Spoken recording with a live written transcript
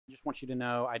just want you to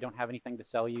know I don't have anything to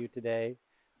sell you today.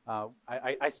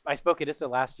 I spoke at ISSA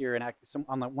last year, and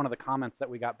one of the comments that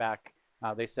we got back,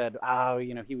 they said, "Oh,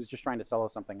 he was just trying to sell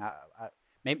us something."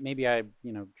 Maybe I,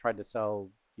 tried to sell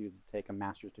you to take a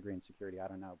master's degree in security. I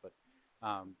don't know, but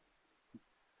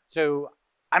so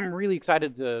I'm really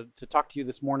excited to talk to you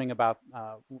this morning about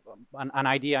an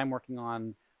idea I'm working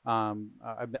on.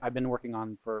 I've been working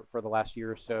on for the last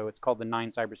year or so. It's called the 9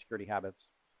 Cybersecurity Habits.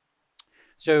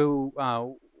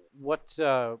 So what's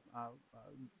the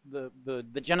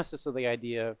genesis of the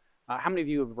idea? How many of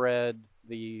you have read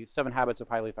the 7 Habits of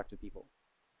Highly Effective People?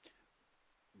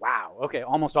 Wow. Okay,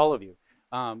 almost all of you.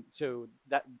 So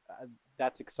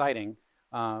that's exciting.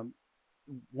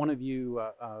 One of you,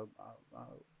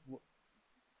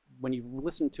 when you've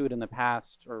listened to it in the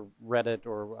past or read it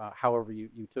or however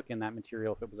you took in that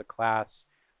material, if it was a class,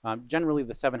 generally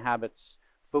the 7 habits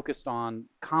focused on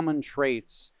common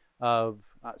traits of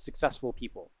successful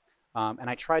people. And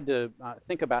I tried to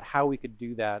think about how we could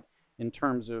do that in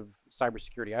terms of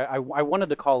cybersecurity. I wanted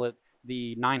to call it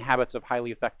the 9 habits of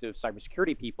highly effective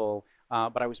cybersecurity people,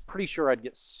 but I was pretty sure I'd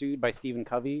get sued by Stephen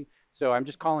Covey. So I'm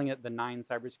just calling it the 9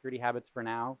 cybersecurity habits for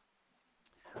now.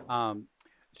 I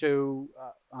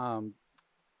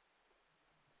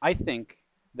think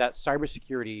that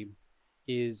cybersecurity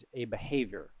is a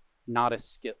behavior, not a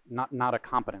skill, not a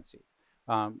competency.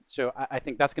 So I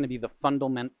think that's going to be the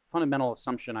fundamental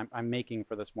assumption I'm making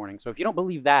for this morning. So if you don't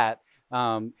believe that,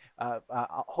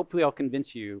 hopefully I'll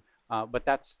convince you. But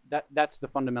that's the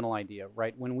fundamental idea,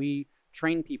 right? When we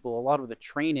train people, a lot of the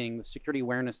training, the security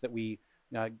awareness that we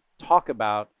talk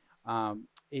about,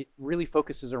 it really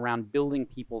focuses around building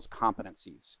people's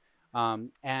competencies.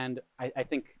 And I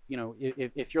think,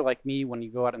 if you're like me, when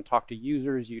you go out and talk to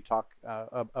users, you talk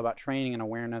about training and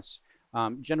awareness.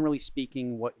 Generally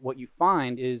speaking, what you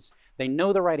find is they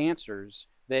know the right answers.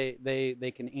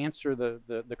 They can answer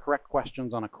the correct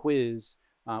questions on a quiz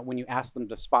when you ask them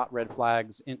to spot red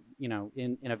flags in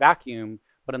a vacuum.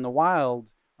 But in the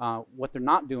wild, what they're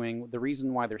not doing, the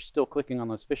reason why they're still clicking on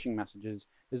those phishing messages,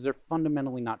 is they're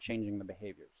fundamentally not changing the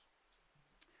behaviors.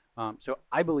 So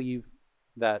I believe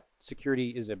that security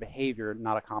is a behavior,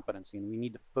 not a competency, and we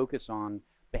need to focus on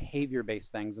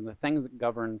behavior-based things, and the things that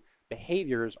govern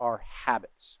behaviors are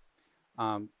habits.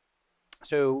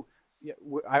 So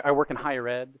I work in higher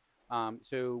ed.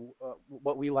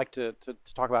 What we like to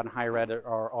talk about in higher ed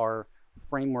are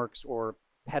frameworks or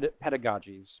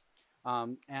pedagogies.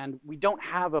 And we don't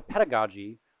have a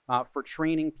pedagogy for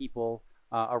training people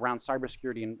around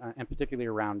cybersecurity and particularly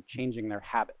around changing their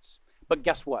habits. But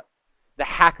guess what? The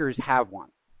hackers have one.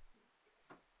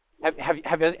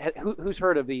 Who's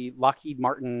heard of the Lockheed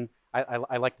Martin?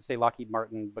 I like to say Lockheed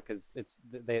Martin because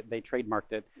they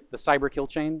trademarked it. The cyber kill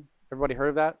chain. Everybody heard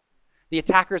of that? The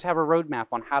attackers have a roadmap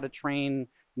on how to train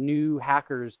new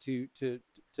hackers to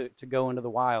go into the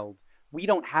wild. We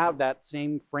don't have that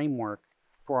same framework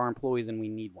for our employees, and we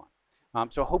need one.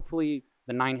 So hopefully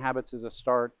the 9 habits is a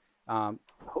start.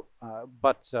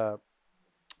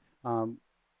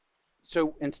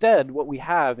 So instead, what we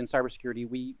have in cybersecurity,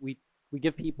 we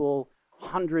give people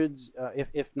hundreds,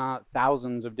 if not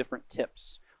thousands, of different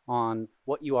tips on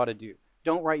what you ought to do.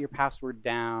 Don't write your password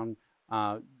down.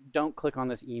 Don't click on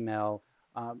this email.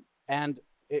 I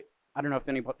don't know if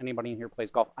anybody in here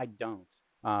plays golf. I don't.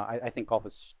 I think golf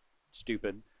is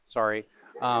stupid. Sorry.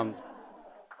 All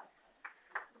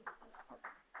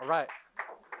right.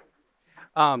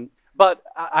 But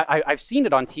I've seen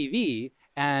it on TV,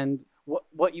 and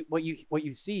what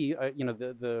you see,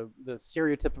 the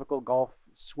stereotypical golf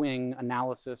swing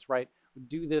analysis, right?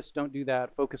 Do this, don't do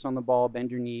that, focus on the ball,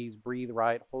 bend your knees, breathe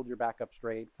right, hold your back up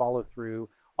straight, follow through.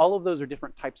 All of those are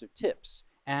different types of tips.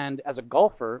 And as a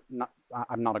golfer,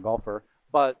 I'm not a golfer,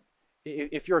 but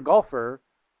if you're a golfer,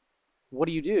 what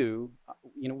do you do?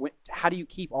 How do you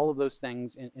keep all of those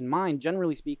things in mind?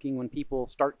 Generally speaking, when people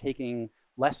start taking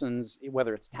lessons,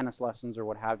 whether it's tennis lessons or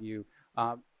what have you,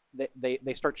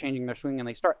 they start changing their swing, and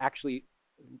they start actually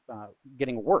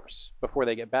getting worse before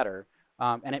they get better.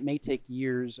 And it may take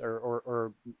years,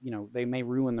 or they may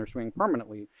ruin their swing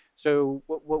permanently. So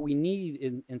what we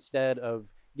need instead of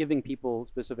giving people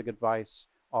specific advice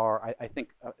I think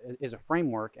is a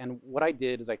framework. And what I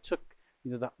did is I took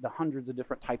the hundreds of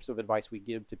different types of advice we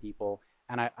give to people,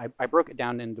 and I broke it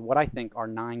down into what I think are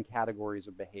 9 categories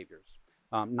of behaviors,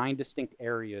 9 distinct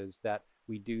areas that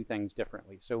we do things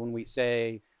differently. So when we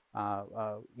say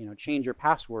change your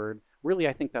password, really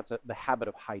I think that's the habit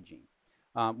of hygiene.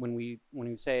 When we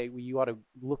say you ought to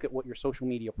look at what your social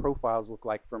media profiles look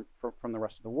like from the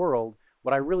rest of the world,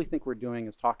 what I really think we're doing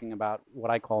is talking about what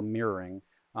I call mirroring.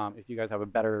 If you guys have a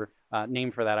better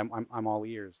name for that, I'm all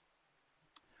ears.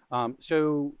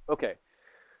 Okay.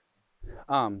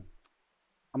 I'm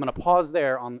going to pause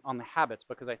there on the habits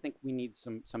because I think we need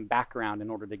some background in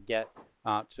order to get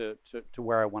to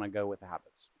where I want to go with the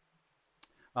habits.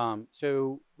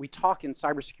 So we talk in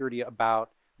cybersecurity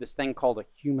about this thing called a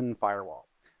human firewall.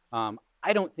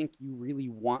 I don't think you really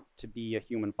want to be a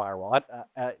human firewall.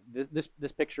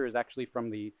 This picture is actually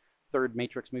from the third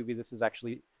Matrix movie. This is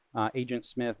actually Agent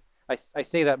Smith. I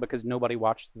say that because nobody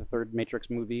watched the third Matrix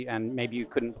movie, and maybe you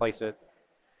couldn't place it.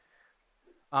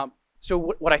 So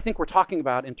what I think we're talking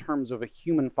about in terms of a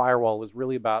human firewall is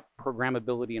really about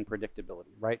programmability and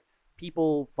predictability, right?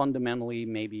 People fundamentally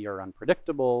maybe are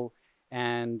unpredictable,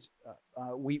 and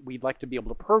we'd like to be able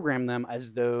to program them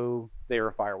as though they're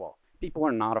a firewall. People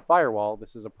are not a firewall.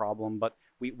 This is a problem, but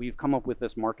we've come up with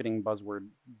this marketing buzzword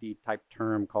type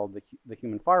term called the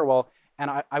human firewall, and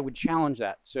I would challenge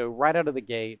that. So right out of the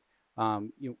gate, I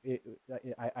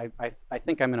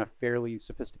think I'm in a fairly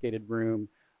sophisticated room.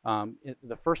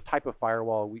 The first type of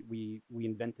firewall we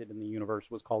invented in the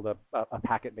universe was called a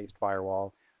packet-based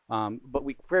firewall, but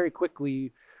we very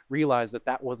quickly realized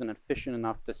that wasn't efficient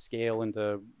enough to scale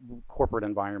into corporate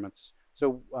environments.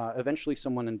 So eventually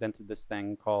someone invented this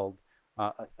thing called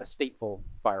a stateful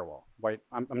firewall, right?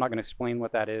 I'm not going to explain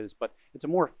what that is, but it's a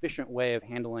more efficient way of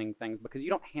handling things because you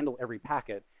don't handle every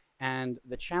packet. And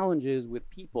the challenge is with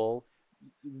people,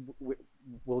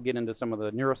 we'll get into some of the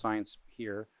neuroscience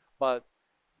here, but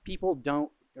people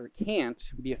don't or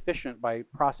can't be efficient by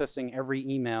processing every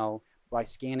email by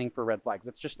scanning for red flags.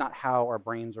 That's just not how our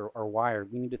brains are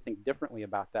wired. We need to think differently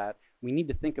about that. We need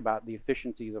to think about the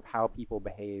efficiencies of how people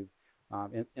behave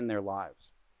in their lives.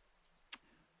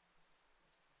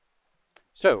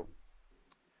 So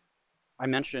I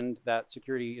mentioned that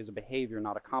security is a behavior,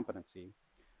 not a competency.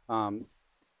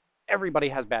 Everybody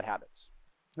has bad habits.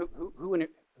 Who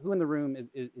in the room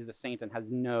is a saint and has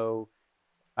no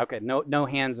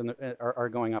hands are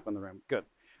going up in the room? Good.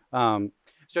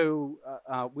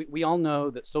 We all know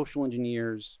that social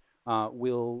engineers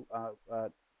will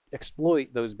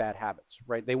exploit those bad habits,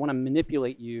 right? They want to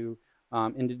manipulate you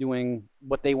into doing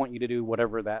what they want you to do,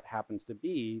 whatever that happens to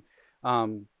be.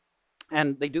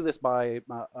 And they do this by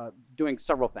doing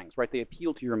several things, right? They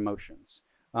appeal to your emotions.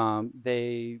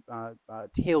 They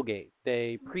tailgate,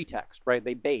 they pretext, right?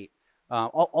 They bait.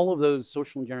 All of those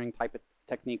social engineering type of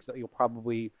techniques that you'll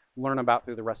probably learn about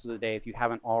through the rest of the day if you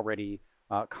haven't already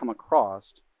come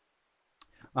across.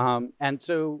 And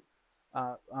so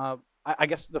I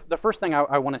guess the first thing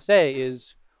I want to say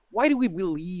is, why do we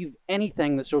believe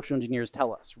anything that social engineers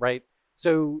tell us, right?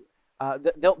 So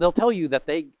they'll tell you that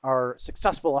they are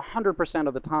successful 100%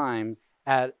 of the time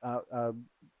at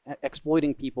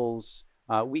exploiting people's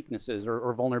weaknesses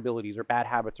or vulnerabilities or bad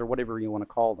habits or whatever you want to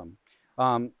call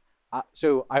them.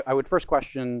 So I would first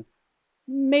question,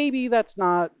 maybe that's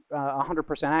not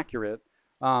 100% accurate,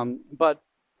 but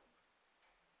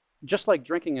just like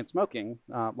drinking and smoking,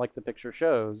 like the picture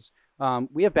shows,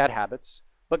 we have bad habits,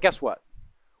 but guess what?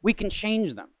 We can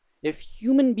change them. If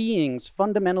human beings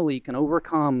fundamentally can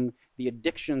overcome the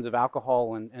addictions of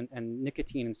alcohol and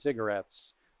nicotine and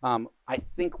cigarettes, I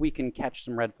think we can catch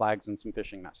some red flags and some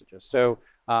phishing messages. So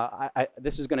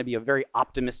this is going to be a very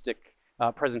optimistic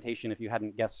presentation if you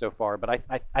hadn't guessed so far, but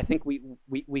I think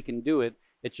we can do it.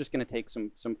 It's just going to take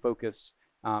some focus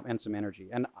and some energy.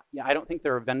 And yeah, I don't think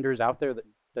there are vendors out there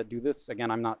that do this.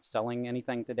 Again, I'm not selling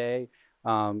anything today,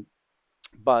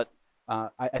 but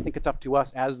I think it's up to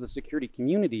us as the security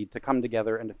community to come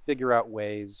together and to figure out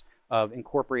ways of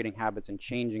incorporating habits and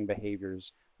changing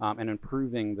behaviors and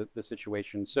improving the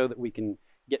situation so that we can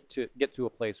get to a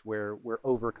place where we're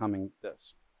overcoming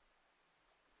this.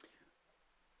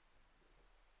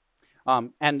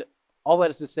 And all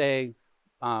that is to say,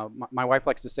 my wife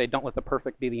likes to say, don't let the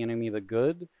perfect be the enemy of the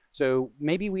good. So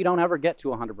maybe we don't ever get to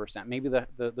 100%. Maybe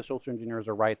the social engineers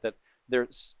are right that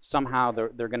somehow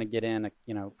they're going to get in,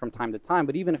 from time to time.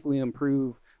 But even if we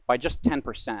improve by just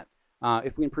 10%,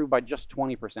 if we improve by just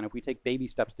 20%, if we take baby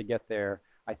steps to get there,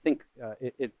 I think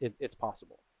it's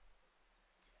possible.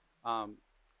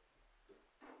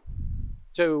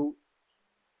 So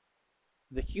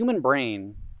the human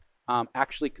brain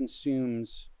actually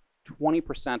consumes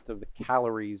 20% of the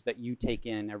calories that you take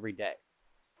in every day.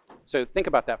 So think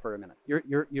about that for a minute.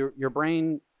 Your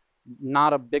brain,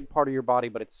 not a big part of your body,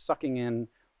 but it's sucking in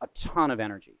a ton of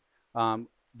energy.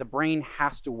 The brain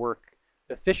has to work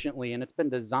efficiently, and it's been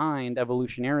designed,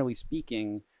 evolutionarily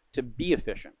speaking, to be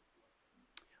efficient.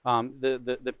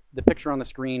 The picture on the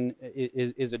screen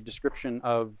is a description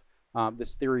of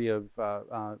this theory of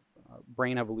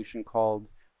brain evolution called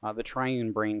the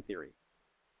triune brain theory.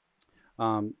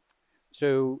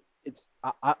 So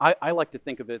I like to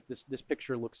think of it, this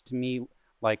picture looks to me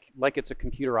like it's a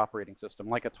computer operating system,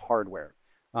 like it's hardware.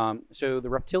 So the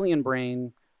reptilian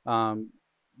brain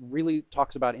really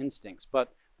talks about instincts,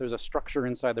 but there's a structure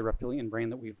inside the reptilian brain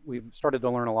that we've started to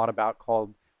learn a lot about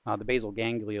called the basal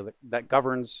ganglia that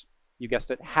governs, you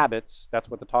guessed it, habits. That's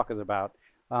what the talk is about.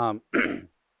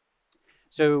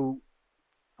 So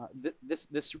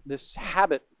this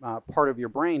habit part of your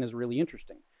brain is really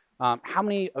interesting. How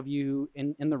many of you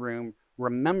in the room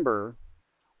remember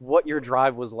what your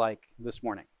drive was like this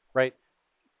morning, right?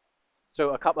 So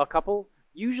a couple.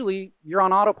 Usually you're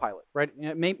on autopilot, right?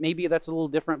 Maybe that's a little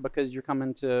different because you're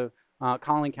coming to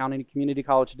Collin County Community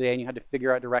College today and you had to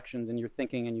figure out directions and you're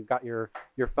thinking and you've got your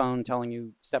phone telling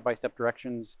you step-by-step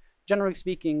directions. Generally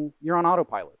speaking, you're on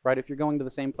autopilot, right? If you're going to the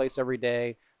same place every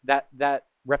day, that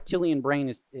reptilian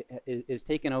brain is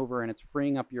taken over and it's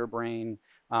freeing up your brain,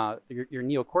 your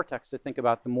neocortex, to think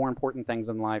about the more important things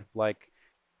in life, like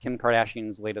Kim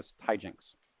Kardashian's latest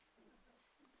hijinks.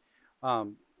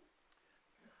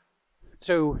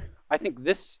 So I think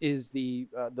this is the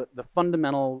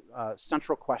fundamental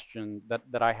central question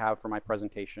that I have for my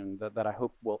presentation that I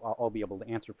hope I'll be able to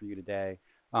answer for you today.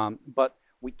 But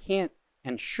we can't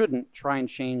and shouldn't try and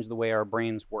change the way our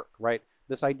brains work, right?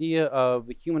 This idea of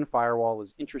the human firewall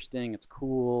is interesting, it's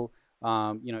cool,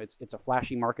 you know, it's a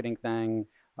flashy marketing thing,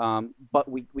 but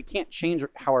we can't change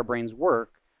how our brains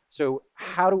work. So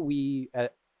how do we,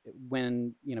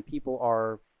 when people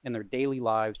are in their daily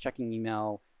lives checking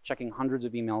email, checking hundreds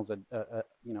of emails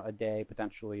a day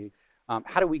potentially,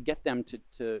 how do we get them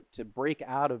to break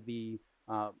out of the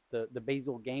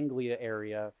basal ganglia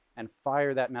area and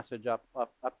fire that message up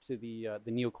to the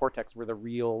neocortex where the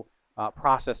real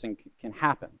processing can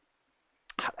happen?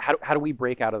 How do we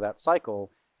break out of that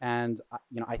cycle? And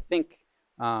I think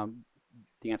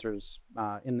the answer is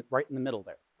right in the middle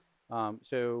there.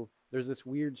 So there's this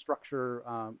weird structure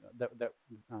that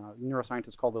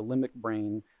neuroscientists call the limbic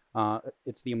brain.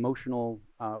 It's the emotional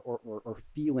or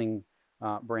feeling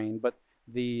brain, but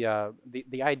the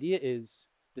idea is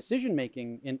decision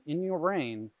making in your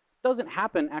brain doesn't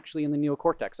happen actually in the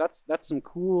neocortex. That's some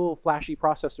cool flashy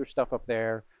processor stuff up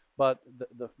there, but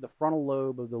the frontal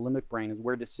lobe of the limbic brain is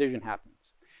where decision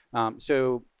happens.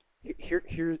 So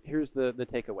here's the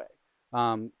takeaway.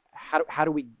 How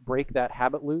do we break that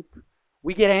habit loop?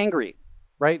 We get angry,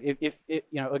 right? If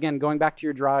again, going back to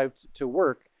your drive to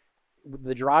work,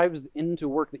 the drives into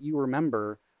work that you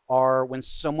remember are when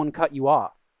someone cut you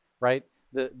off, right?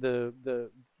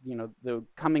 The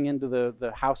coming into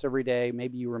the house every day,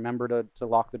 maybe you remember to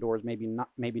lock the doors,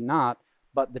 maybe not,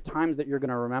 but the times that you're going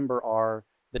to remember are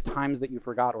the times that you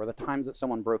forgot or the times that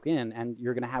someone broke in, and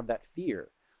you're going to have that fear.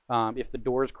 If the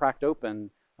door is cracked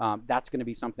open, that's going to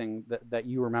be something that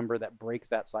you remember that breaks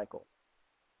that cycle.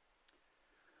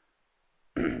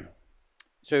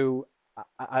 So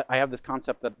I have this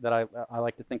concept that I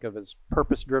like to think of as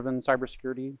purpose-driven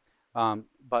cybersecurity.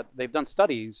 But they've done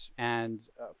studies, and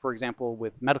for example,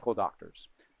 with medical doctors,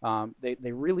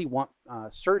 they really want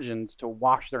surgeons to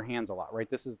wash their hands a lot, right?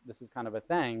 This is kind of a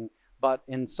thing. But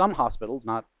in some hospitals,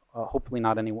 not hopefully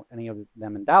not any of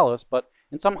them in Dallas, but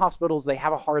in some hospitals, they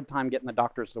have a hard time getting the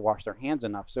doctors to wash their hands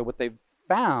enough. So what they've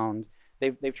found,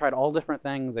 they've tried all different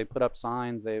things. They put up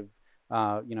signs. They've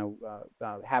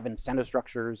have incentive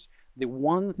structures. The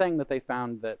one thing that they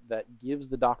found that gives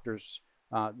the doctors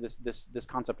this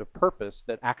concept of purpose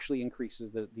that actually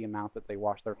increases the amount that they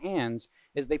wash their hands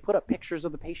is they put up pictures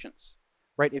of the patients,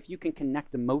 right? If you can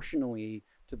connect emotionally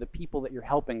to the people that you're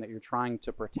helping, that you're trying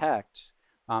to protect,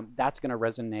 that's going to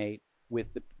resonate with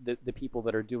the people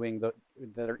that are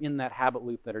that are in that habit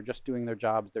loop, that are just doing their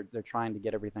jobs. They're trying to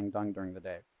get everything done during the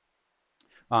day.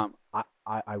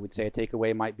 I would say a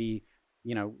takeaway might be,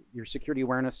 your security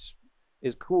awareness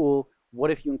is cool.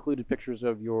 What if you included pictures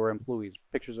of your employees,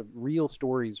 pictures of real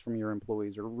stories from your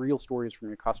employees or real stories from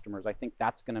your customers? I think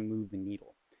that's going to move the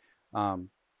needle.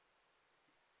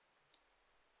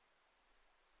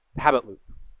 Habit loop.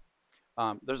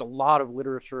 There's a lot of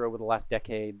literature over the last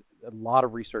decade, a lot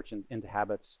of research into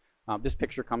habits. This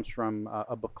picture comes from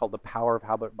a book called The Power of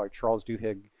Habit by Charles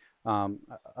Duhigg,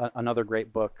 another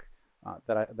great book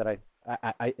that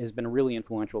has been really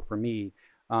influential for me.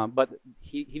 But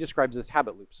he describes this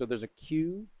habit loop. So there's a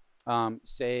cue,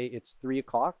 say it's 3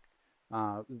 o'clock,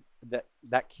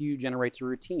 that cue generates a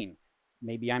routine.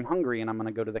 Maybe I'm hungry and I'm going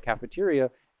to go to the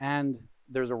cafeteria, and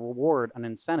there's a reward, an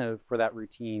incentive for that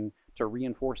routine to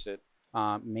reinforce it.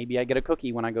 Maybe I get a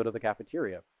cookie when I go to the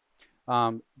cafeteria.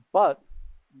 But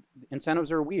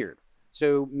incentives are weird.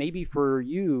 So maybe for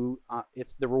you,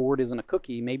 the reward isn't a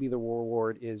cookie. Maybe the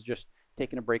reward is just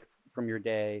taking a break from your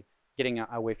day, getting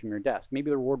away from your desk. Maybe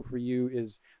the reward for you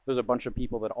is there's a bunch of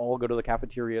people that all go to the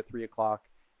cafeteria at 3 o'clock,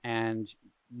 and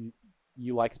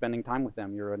you like spending time with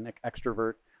them. You're an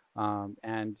extrovert,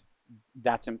 and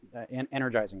that's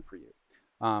energizing for you.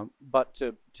 But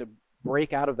to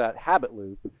break out of that habit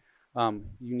loop,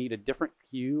 you need a different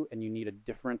cue and you need a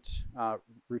different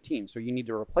routine. So you need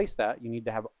to replace that. You need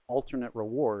to have alternate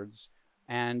rewards,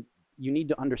 and you need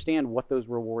to understand what those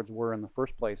rewards were in the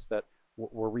first place that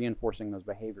were reinforcing those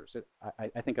behaviors.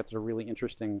 I think it's a really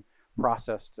interesting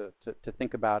process to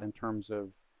think about in terms of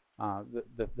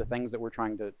the things that we're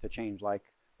trying to change, like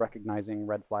recognizing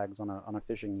red flags on a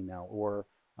phishing email, or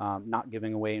not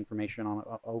giving away information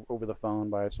over the phone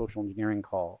by a social engineering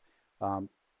call.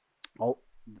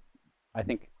 I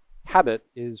think habit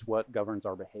is what governs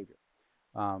our behavior.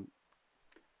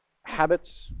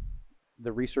 Habits,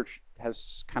 the research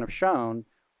has kind of shown,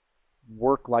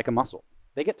 work like a muscle.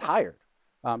 They get tired.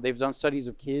 They've done studies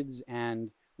of kids,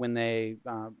 and when they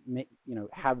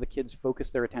have the kids focus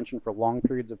their attention for long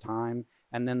periods of time,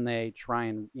 and then they try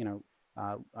and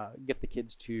get the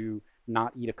kids to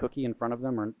not eat a cookie in front of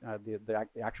them, or the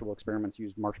actual experiments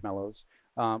used marshmallows.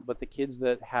 But the kids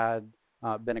that had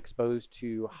been exposed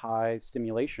to high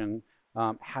stimulation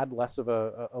had less of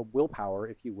a willpower,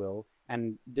 if you will,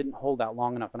 and didn't hold out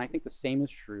long enough. And I think the same is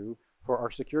true for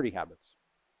our security habits.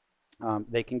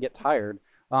 They can get tired,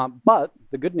 but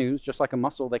the good news, just like a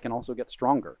muscle, they can also get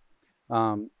stronger.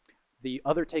 The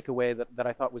other takeaway that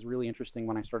I thought was really interesting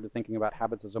when I started thinking about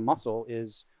habits as a muscle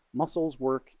is muscles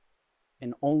work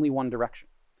in only one direction,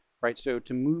 right? So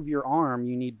to move your arm,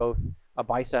 you need both a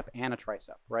bicep and a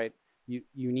tricep, right? You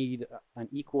need an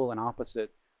equal and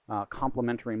opposite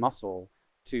complementary muscle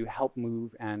to help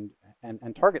move and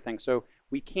target things. So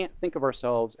we can't think of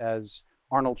ourselves as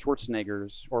Arnold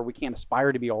Schwarzeneggers, or we can't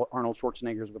aspire to be Arnold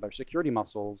Schwarzeneggers with our security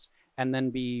muscles and then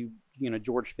be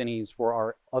George Finney's for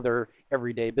our other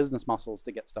everyday business muscles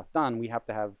to get stuff done. We have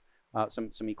to have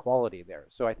some equality there.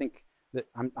 So I think that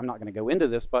I'm not going to go into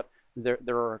this, but there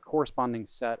are a corresponding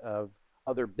set of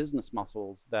other business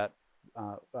muscles that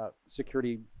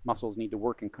security muscles need to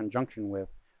work in conjunction with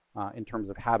in terms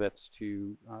of habits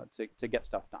to get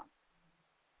stuff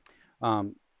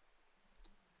done.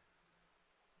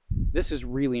 This is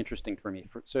really interesting for me.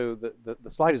 So the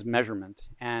slide is measurement,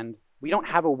 and we don't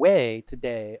have a way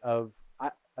today of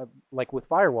like with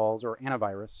firewalls or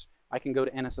antivirus, I can go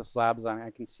to NSS Labs and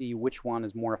I can see which one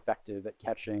is more effective at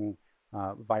catching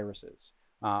viruses.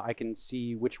 I can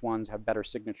see which ones have better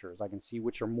signatures. I can see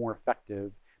which are more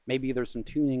effective. Maybe there's some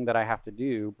tuning that I have to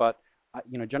do, but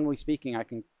generally speaking, I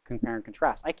can compare and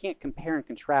contrast. I can't compare and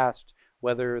contrast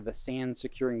whether the SANS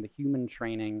securing the human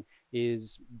training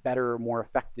is better or more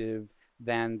effective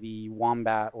than the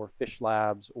Wombat or Fish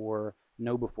Labs or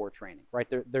KnowBe4 training, right?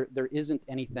 There isn't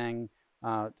anything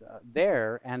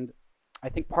there, and I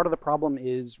think part of the problem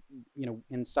is,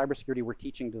 in cybersecurity, we're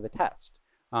teaching to the test.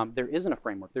 There isn't a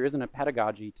framework, there isn't a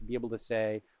pedagogy to be able to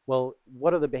say, well,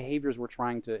 what are the behaviors we're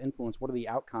trying to influence, what are the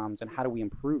outcomes, and how do we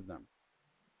improve them?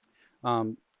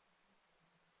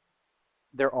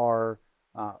 There are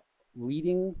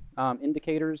leading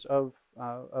indicators of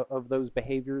those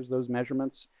behaviors, those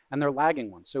measurements, and they're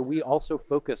lagging ones. So we also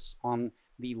focus on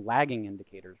the lagging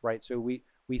indicators, right? So we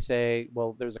say,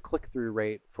 well, there's a click-through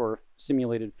rate for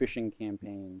simulated phishing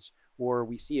campaigns, or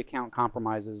we see account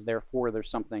compromises, therefore there's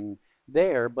something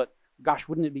there. But gosh,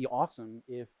 wouldn't it be awesome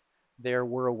if there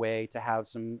were a way to have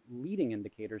some leading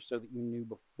indicators so that you knew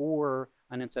before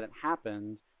an incident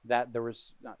happened that there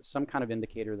was some kind of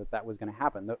indicator that was going to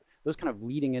happen. Those kind of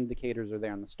leading indicators are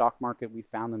there in the stock market. We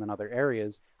found them in other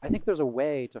areas. I think there's a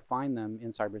way to find them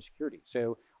in cybersecurity.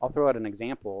 So I'll throw out an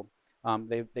example.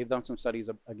 They've done some studies,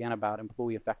 again, about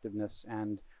employee effectiveness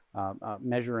and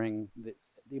measuring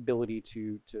the ability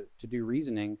to do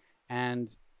reasoning.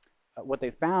 And what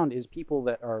they found is people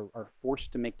that are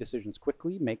forced to make decisions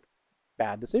quickly make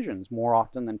bad decisions more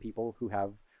often than people who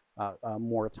have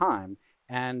more time.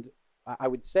 And I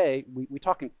would say we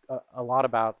talk a lot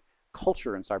about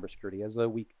culture in cybersecurity, as though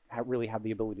we really have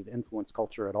the ability to influence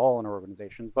culture at all in our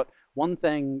organizations. But one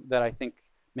thing that I think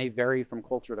may vary from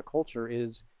culture to culture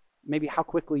is maybe how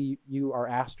quickly you are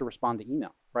asked to respond to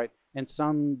email, right? In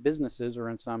some businesses or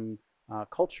in some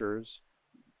cultures,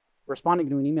 responding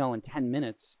to an email in 10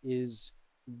 minutes is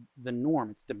the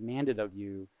norm. It's demanded of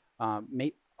you.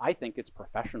 I think it's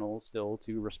professional still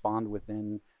to respond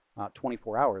within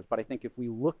 24 hours. But I think if we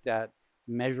looked at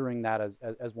measuring that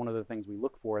as one of the things we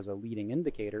look for as a leading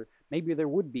indicator, maybe there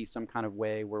would be some kind of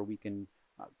way where we can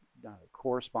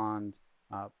correspond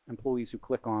employees who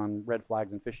click on red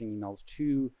flags and phishing emails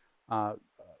to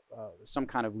some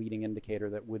kind of leading indicator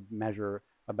that would measure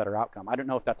a better outcome. I don't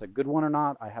know if that's a good one or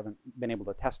not. I haven't been able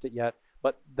to test it yet,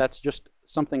 but that's just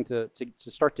something to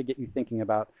start to get you thinking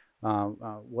about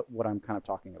what I'm kind of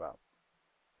talking about.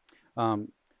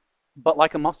 But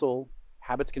like a muscle,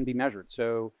 habits can be measured.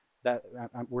 So that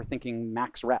we're thinking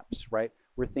max reps, right?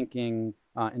 We're thinking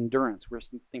endurance. We're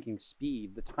thinking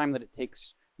speed, the time that it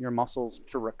takes your muscles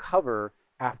to recover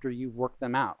after you've worked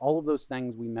them out. All of those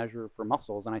things we measure for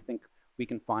muscles, and I think we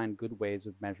can find good ways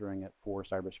of measuring it for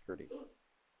cybersecurity.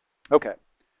 Okay,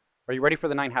 are you ready for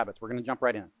the 9 habits? We're going to jump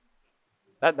right in.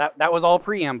 That was all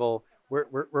preamble. We're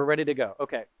ready to go.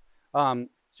 Okay,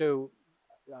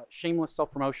 shameless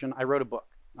self-promotion. I wrote a book.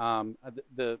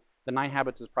 The 9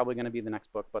 Habits is probably going to be the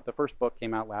next book, but the first book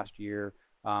came out last year.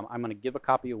 I'm going to give a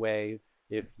copy away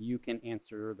if you can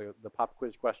answer the pop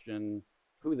quiz question,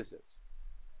 who this is.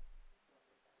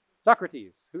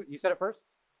 Socrates. Who, you said it first?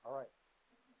 All right.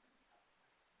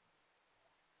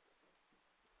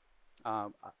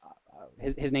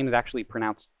 His name is actually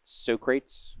pronounced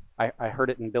Socrates. I heard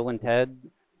it in Bill and Ted.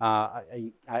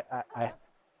 I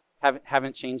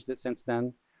haven't changed it since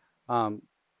then.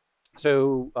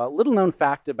 So a little known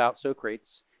fact about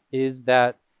Socrates is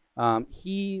that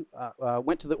he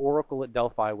went to the oracle at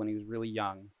Delphi when he was really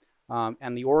young.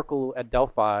 And the oracle at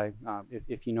Delphi,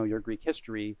 if you know your Greek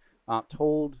history,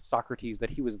 told Socrates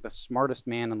that he was the smartest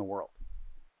man in the world.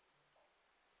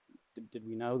 Did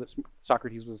we know that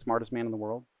Socrates was the smartest man in the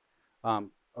world?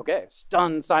 Okay,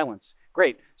 stunned silence.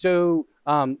 Great. So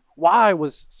why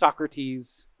was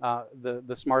Socrates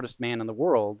the smartest man in the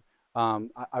world?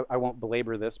 I won't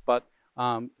belabor this, but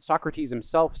Socrates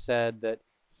himself said that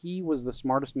he was the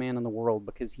smartest man in the world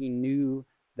because he knew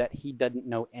that he didn't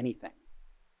know anything.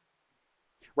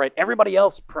 Right? Everybody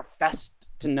else professed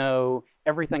to know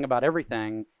everything about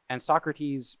everything, and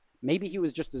Socrates, maybe he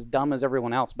was just as dumb as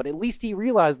everyone else, but at least he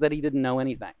realized that he didn't know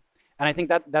anything. And I think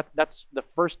that's the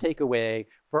first takeaway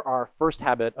for our first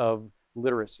habit of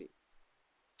literacy.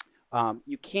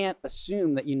 You can't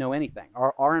assume that you know anything.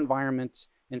 Our environment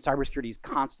in cybersecurity is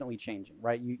constantly changing,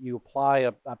 right? You apply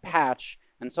a patch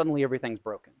and suddenly everything's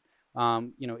broken.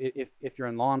 You know, if you're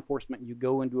in law enforcement, you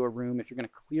go into a room, if you're going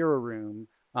to clear a room,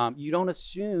 you don't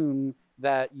assume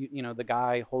that you know the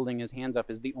guy holding his hands up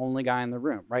is the only guy in the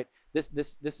room, right? This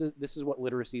is what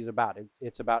literacy is about.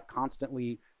 It's about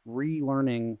constantly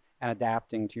relearning and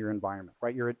adapting to your environment,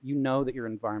 right? You know that your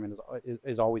environment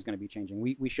is always going to be changing.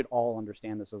 We should all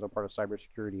understand this as a part of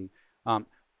cybersecurity.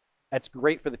 It's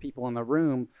great for the people in the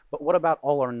room, but what about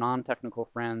all our non-technical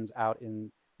friends out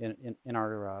in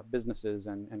our businesses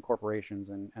and corporations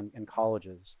and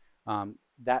colleges?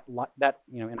 That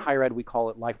you know, in higher ed we call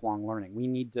it lifelong learning. We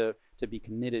need to be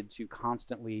committed to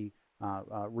constantly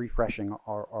refreshing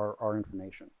our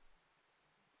information.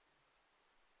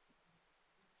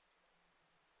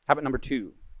 Habit number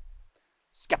 2,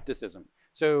 skepticism.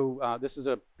 So this is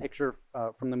a picture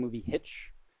from the movie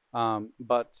Hitch,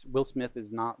 but Will Smith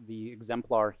is not the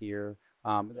exemplar here.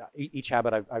 Each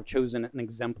habit I've chosen an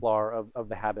exemplar of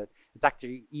the habit. It's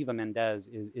actually Eva Mendes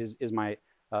is my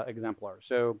exemplar.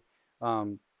 So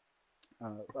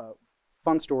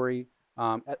fun story.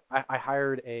 I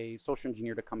hired a social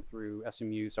engineer to come through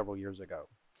SMU several years ago,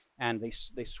 and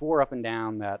they swore up and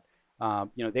down that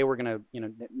you know, they were gonna, you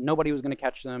know, nobody was gonna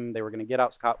catch them. They were gonna get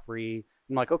out scot-free.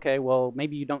 I'm like, okay, well,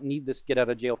 maybe you don't need this get out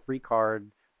of jail free card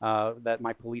that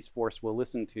my police force will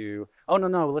listen to. Oh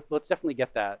no, let's definitely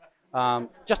get that,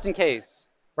 just in case.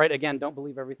 Right? Again, don't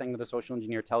believe everything that a social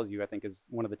engineer tells you, I think is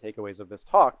one of the takeaways of this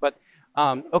talk. But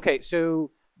okay, so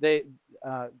they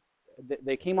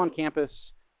came on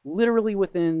campus literally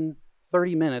within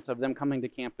 30 minutes of them coming to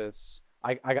campus.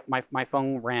 I got my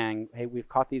phone rang. Hey, we've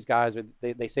caught these guys. Or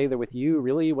they say they're with you.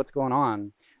 Really? What's going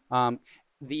on?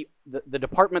 The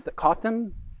department that caught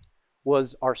them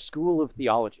was our School of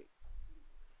Theology.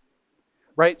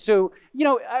 Right? So, you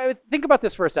know, think about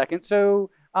this for a second.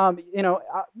 So, you know,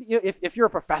 if you're a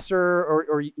professor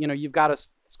or you know, you've got a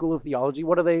School of Theology,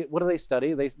 what do they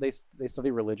study? They study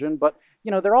religion, but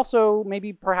you know, they're also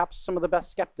maybe perhaps some of the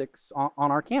best skeptics on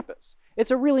our campus.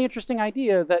 It's a really interesting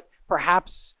idea that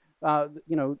perhaps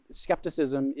you know,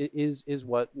 skepticism is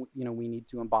what you know we need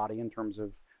to embody in terms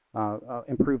of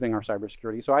improving our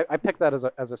cybersecurity. So I picked that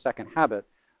as a second habit.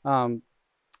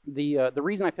 The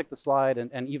reason I picked the slide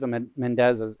and Eva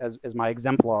Mendes as my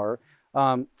exemplar.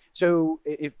 So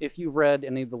if you've read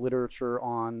any of the literature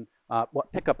on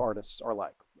what pickup artists are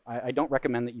like, I don't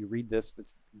recommend that you read this.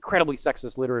 It's incredibly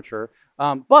sexist literature.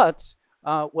 But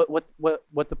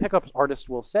what the pickup artists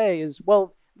will say is,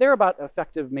 well, they're about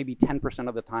effective maybe 10%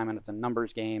 of the time, and it's a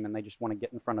numbers game, and they just want to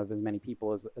get in front of as many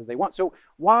people as they want. So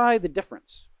why the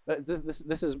difference?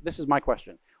 This is my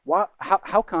question.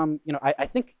 How come, I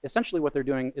think essentially what they're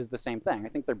doing is the same thing. I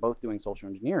think they're both doing social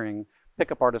engineering.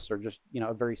 Pickup artists are just,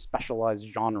 a very specialized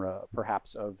genre,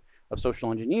 perhaps, of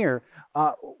social engineer.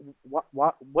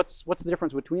 What's the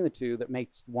difference between the two that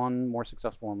makes one more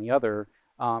successful than the other?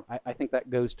 I think that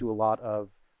goes to a lot of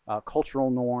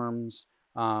cultural norms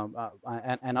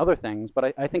and other things.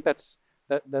 But I think that's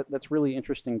really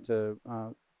interesting to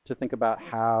think about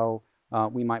how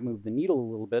we might move the needle a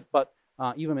little bit. But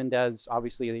Eva Mendes,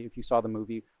 obviously, if you saw the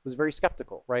movie, was very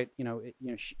skeptical, right?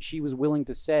 She was willing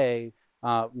to say,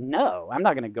 no, I'm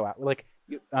not going to go out. Like,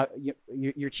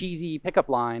 your cheesy pickup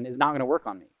line is not going to work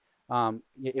on me.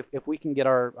 If we can get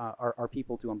our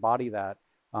people to embody that,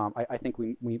 I think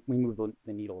we move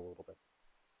the needle a little bit.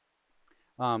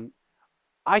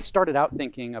 I started out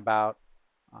thinking about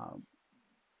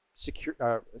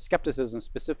skepticism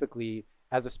specifically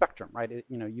as a spectrum, right?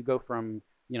 You go from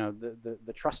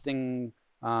the trusting,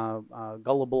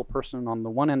 gullible person on the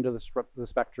one end of the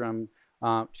spectrum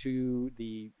to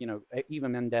the Eva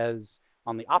Mendes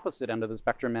on the opposite end of the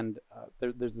spectrum. And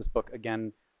there's this book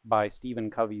again by Stephen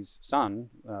Covey's son,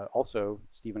 also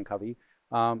Stephen Covey,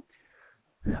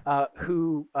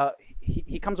 who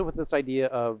he comes up with this idea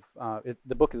of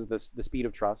the book is the Speed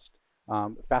of Trust,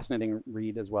 fascinating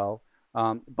read as well.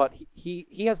 But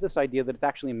he has this idea that it's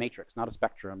actually a matrix, not a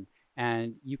spectrum,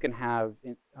 and you can have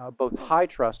both high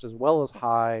trust as well as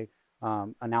high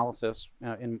analysis,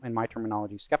 in my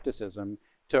terminology, skepticism,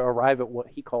 to arrive at what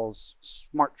he calls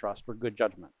smart trust or good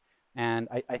judgment. And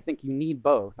I think you need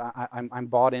both. I'm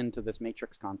bought into this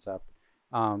matrix concept.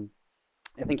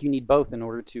 I think you need both in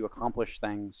order to accomplish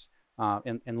things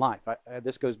in life.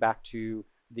 This goes back to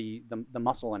the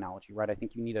muscle analogy, right? I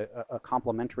think you need a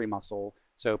complementary muscle.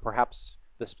 So perhaps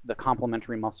the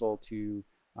complementary muscle to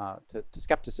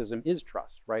skepticism is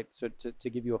trust, right? So to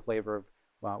give you a flavor of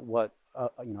what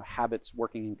habits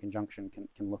working in conjunction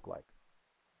can look like.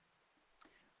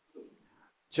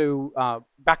 So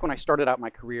back when I started out my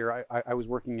career, I was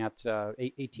working at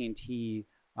AT&T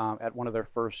at one of their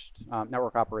first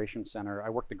network operations center. I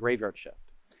worked the graveyard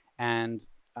shift, and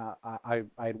I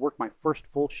had worked my first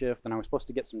full shift, and I was supposed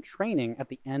to get some training at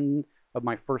the end of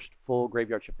my first full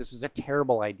graveyard shift. This was a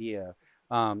terrible idea.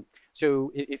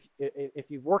 So if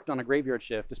you've worked on a graveyard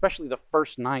shift, especially the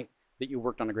first night that you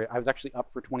worked on a graveyard, I was actually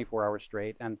up for 24 hours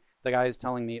straight, and the guy is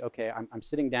telling me, okay, I'm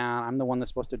sitting down, I'm the one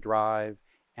that's supposed to drive,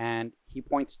 and he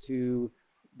points to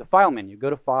the file menu, go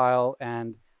to file,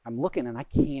 and I'm looking and I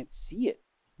can't see it.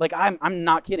 Like, I'm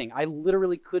not kidding. I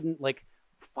literally couldn't, like,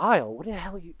 file. What the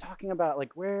hell are you talking about?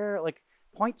 Like, where? Like,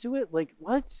 point to it? Like,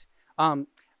 what? I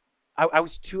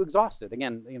was too exhausted.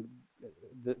 Again,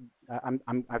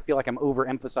 I feel like I'm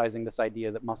overemphasizing this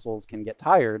idea that muscles can get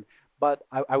tired, but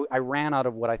I ran out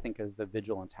of what I think is the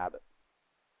vigilance habit.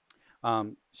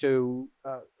 So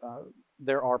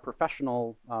there are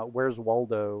professional Where's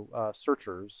Waldo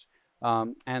searchers,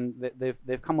 and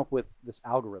they've come up with this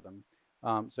algorithm.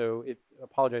 So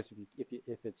apologize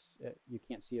if it's you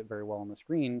can't see it very well on the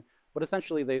screen, but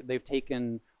essentially they've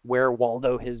taken where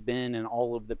Waldo has been and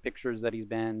all of the pictures that he's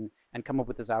been, and come up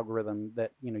with this algorithm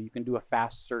that you can do a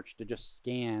fast search to just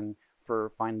scan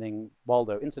for finding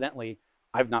Waldo. Incidentally,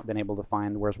 I've not been able to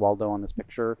find Where's Waldo on this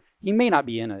picture. He may not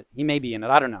be in it. He may be in it.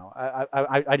 I don't know.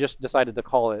 I just decided to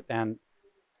call it, and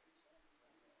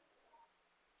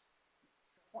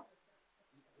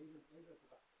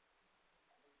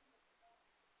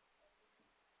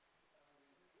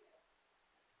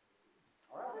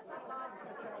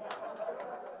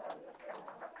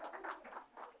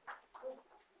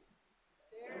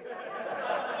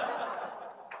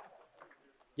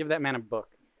give that man a book.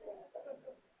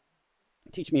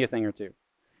 Teach me a thing or two.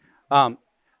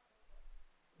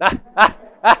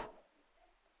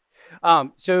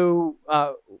 So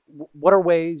what are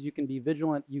ways you can be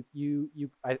vigilant?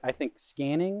 I think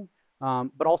scanning,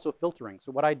 but also filtering.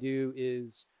 So what I do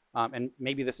is, and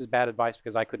maybe this is bad advice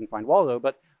because I couldn't find Waldo,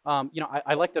 but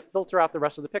I like to filter out the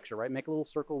rest of the picture, right? Make a little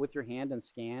circle with your hand and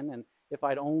scan. And if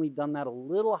I'd only done that a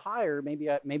little higher, maybe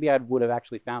I would have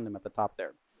actually found him at the top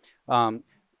there.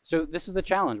 So this is the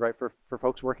challenge, right, for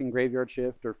folks working graveyard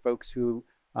shift or folks who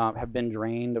have been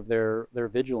drained of their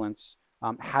vigilance.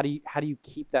 How do you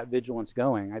keep that vigilance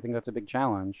going? I think that's a big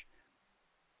challenge.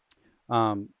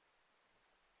 I'd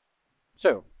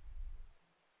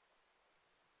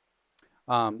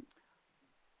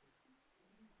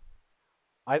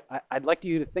like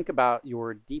you to think about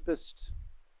your deepest,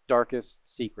 darkest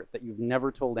secret that you've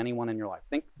never told anyone in your life.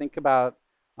 Think about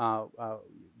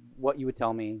what you would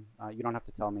tell me. You don't have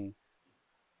to tell me.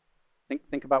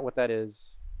 Think about what that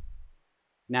is.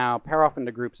 Now pair off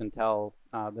into groups and tell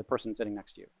the person sitting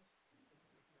next to you.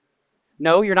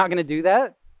 No, you're not going to do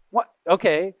that? What?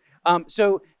 Okay.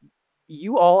 So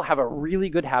you all have a really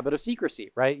good habit of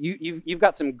secrecy, right? You've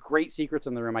got some great secrets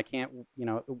in the room. I can't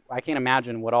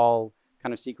imagine what all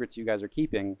kind of secrets you guys are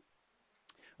keeping.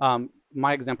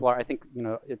 My exemplar, I think,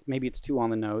 maybe it's too on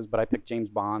the nose, but I picked James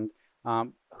Bond,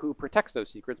 who protects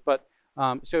those secrets. But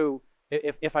so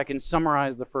if I can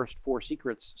summarize the first 4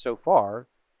 secrets so far,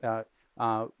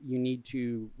 you need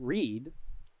to read.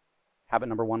 Habit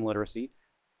number 1, literacy.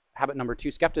 Habit number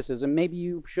 2, skepticism. Maybe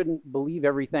you shouldn't believe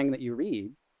everything that you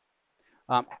read.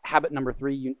 Habit number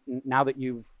 3, now that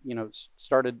you've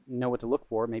started know what to look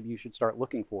for, maybe you should start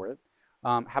looking for it.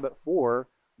 Habit 4,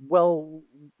 well,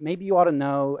 maybe you ought to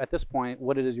know at this point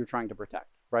what it is you're trying to protect,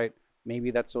 right?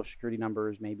 Maybe that's social security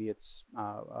numbers, maybe it's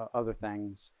other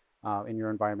things in your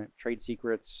environment, trade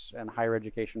secrets and higher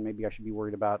education. Maybe I should be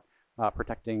worried about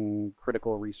protecting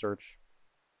critical research.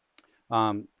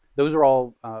 Those are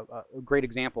all great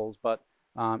examples, but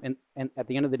and at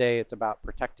the end of the day, it's about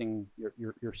protecting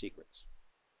your secrets.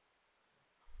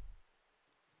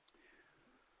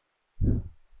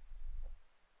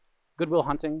 Good Will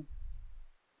Hunting.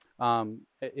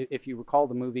 If you recall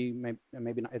the movie,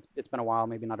 maybe not, it's been a while,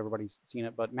 maybe not everybody's seen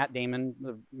it, but Matt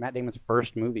Damon's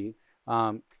first movie,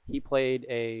 he played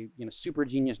a super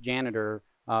genius janitor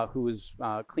who was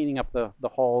cleaning up the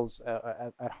halls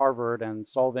at Harvard and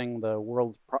solving the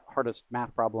world's hardest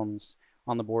math problems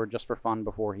on the board just for fun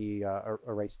before he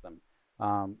erased them.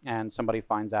 And somebody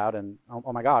finds out, and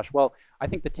oh my gosh. Well, I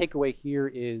think the takeaway here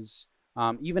is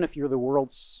even if you're the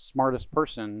world's smartest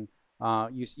person,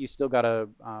 you still gotta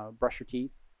brush your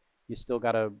teeth. You still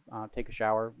gotta take a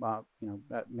shower.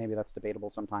 Maybe that's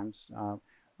debatable sometimes.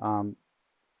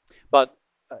 But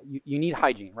you need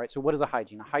hygiene, right? So what is a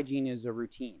hygiene? A hygiene is a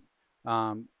routine.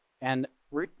 And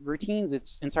routines,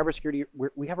 it's in cybersecurity,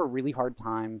 we have a really hard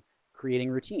time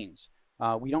creating routines.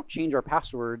 We don't change our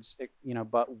passwords,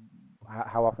 but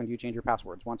how often do you change your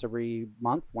passwords? Once every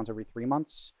month, once every 3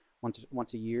 months,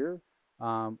 once a year?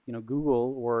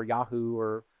 Google or Yahoo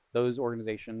or those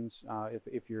organizations,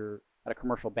 if you're at a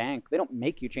commercial bank, they don't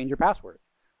make you change your password.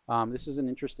 This is an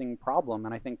interesting problem,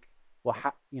 and I think, well,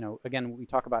 again, we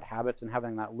talk about habits and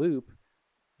having that loop.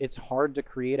 It's hard to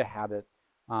create a habit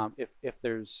if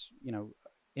there's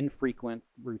infrequent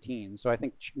routines. So I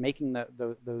think making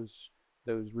those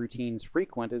routines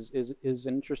frequent is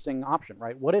an interesting option,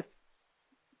 right? What if,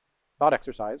 thought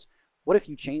exercise, what if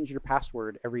you change your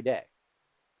password every day?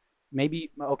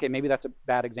 Maybe that's a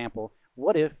bad example.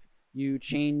 What if you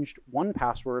changed one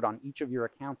password on each of your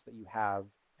accounts that you have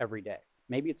every day?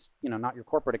 Maybe it's not your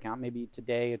corporate account. Maybe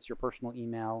today it's your personal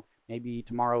email. Maybe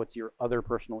tomorrow it's your other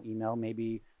personal email.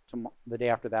 Maybe the day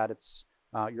after that it's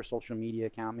your social media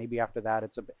account. Maybe after that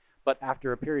but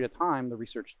after a period of time, the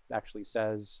research actually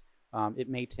says it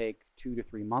may take 2 to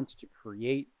 3 months to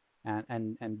create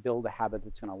and build a habit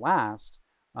that's going to last.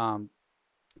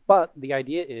 But the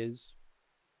idea is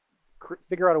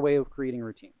figure out a way of creating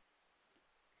routine.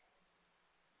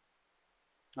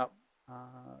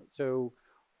 So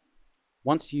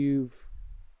once you've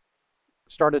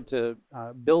started to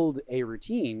build a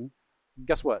routine,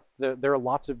 guess what? There are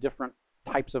lots of different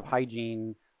types of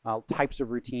hygiene, types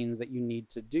of routines that you need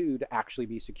to do to actually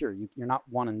be secure. You're not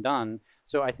one and done.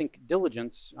 So I think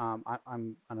diligence,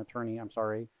 I'm an attorney, I'm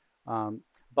sorry,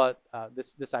 but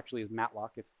this actually is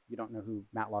Matlock. If you don't know who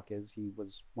Matlock is, he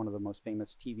was one of the most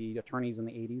famous TV attorneys in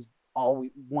the 80s.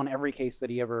 Won every case that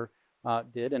he ever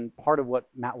did, and part of what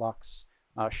Matlock's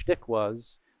shtick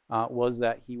was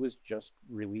that he was just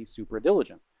really super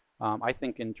diligent. I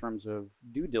think in terms of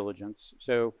due diligence.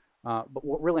 So, but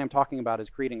what really I'm talking about is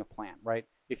creating a plan, right?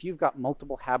 If you've got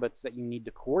multiple habits that you need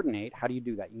to coordinate, how do you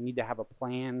do that? You need to have a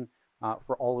plan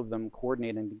for all of them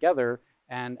coordinating together.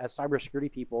 And as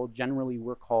cybersecurity people, generally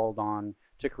we're called on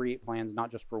to create plans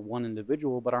not just for one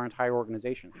individual, but our entire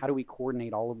organization. How do we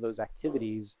coordinate all of those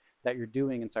activities that you're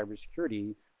doing in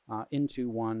cybersecurity into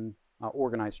one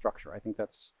organized structure? I think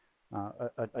that's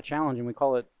a challenge, and we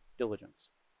call it diligence.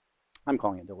 I'm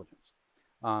calling it diligence.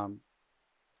 I'm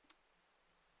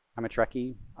a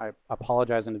Trekkie. I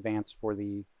apologize in advance for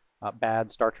the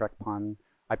bad Star Trek pun.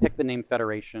 I picked the name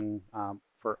Federation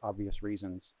for obvious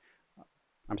reasons.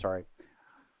 I'm sorry.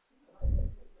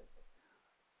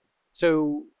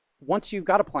 So once you've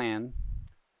got a plan,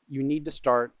 you need to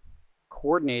start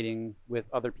coordinating with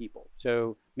other people.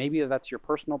 So maybe that's your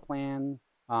personal plan,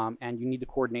 and you need to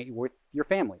coordinate with your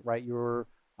family, right? Your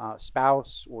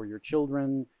spouse or your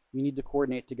children. You need to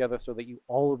coordinate together so that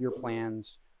all of your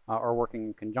plans are working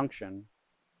in conjunction.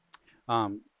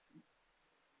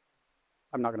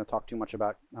 I'm not going to talk too much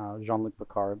about Jean-Luc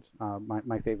Picard,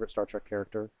 my favorite Star Trek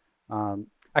character.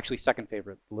 Actually, second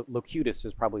favorite. Locutus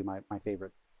is probably my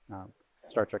favorite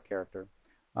Star Trek character.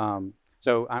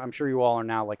 So I'm sure you all are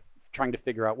now like trying to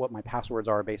figure out what my passwords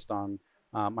are based on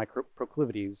my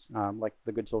proclivities, like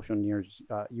the good social engineers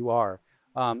you are.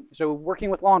 So working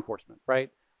with law enforcement, right?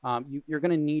 You're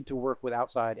going to need to work with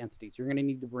outside entities. You're going to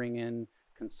need to bring in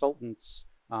consultants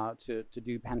to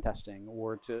do pen testing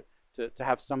or to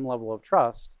have some level of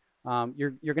trust.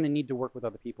 You're going to need to work with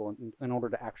other people in order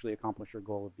to actually accomplish your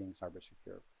goal of being cyber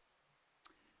secure.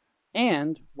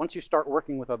 And once you start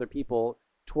working with other people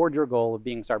toward your goal of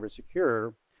being cyber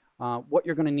secure, what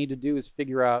you're going to need to do is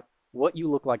figure out what you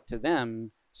look like to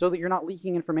them so that you're not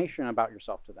leaking information about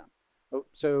yourself to them.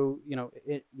 So,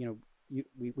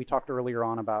 we talked earlier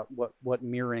on about what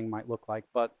mirroring might look like,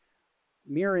 but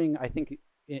mirroring, I think,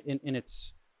 in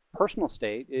its personal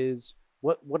state is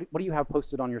what do you have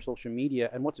posted on your social media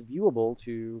and what's viewable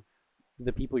to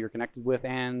the people you're connected with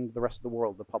and the rest of the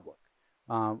world, the public.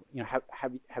 How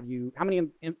many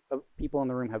people in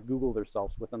the room have Googled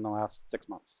themselves within the last 6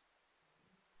 months?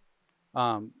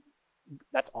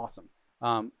 That's awesome.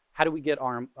 How do we get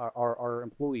our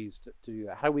employees to do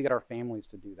that? How do we get our families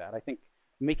to do that? I think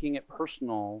making it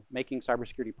personal, making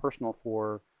cybersecurity personal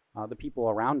for the people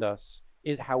around us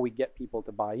is how we get people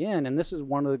to buy in. And this is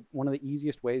one of the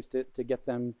easiest ways to get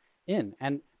them in.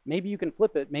 And maybe you can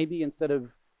flip it. Maybe instead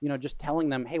of just telling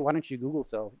them, hey, why don't you Google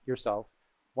yourself?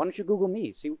 Why don't you Google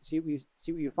me? See what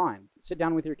you find. Sit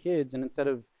down with your kids, and instead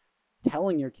of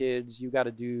telling your kids you got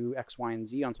to do X, Y, and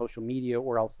Z on social media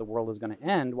or else the world is going to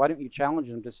end, why don't you challenge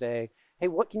them to say, hey,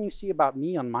 what can you see about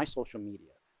me on my social media?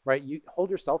 Right? You hold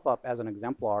yourself up as an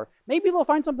exemplar. Maybe they'll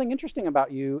find something interesting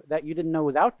about you that you didn't know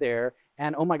was out there,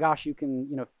 and oh my gosh, you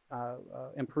can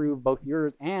improve both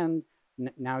yours and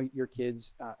now your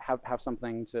kids have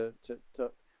something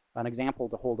an example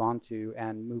to hold on to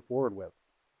and move forward with.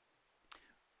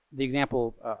 The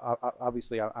example,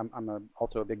 obviously, I'm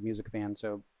also a big music fan,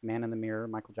 so Man in the Mirror,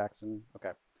 Michael Jackson.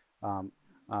 Okay, don't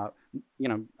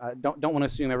want to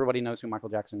assume everybody knows who Michael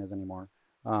Jackson is anymore.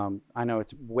 I know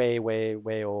it's way, way,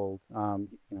 way old.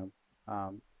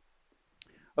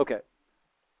 Okay.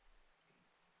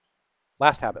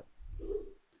 Last habit,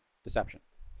 deception.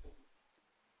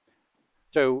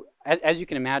 So as you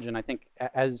can imagine, I think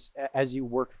as you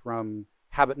work from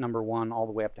habit number 1 all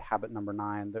the way up to habit number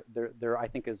 9, there I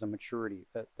think is a maturity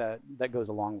that goes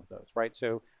along with those, right?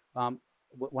 So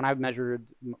when I've measured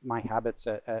my habits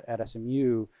at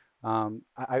SMU,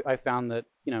 I found that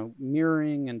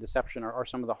mirroring and deception are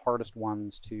some of the hardest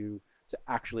ones to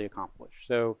actually accomplish.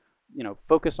 So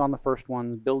focus on the first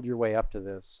one, build your way up to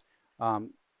this.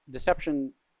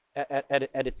 Deception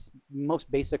at its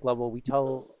most basic level, we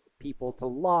tell people to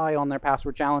lie on their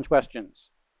password challenge questions.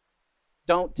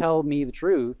 Don't tell me the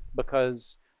truth,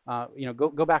 because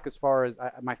go back as far as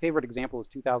my favorite example is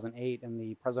 2008 in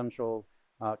the presidential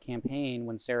campaign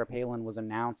when Sarah Palin was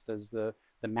announced as the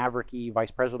mavericky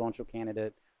vice presidential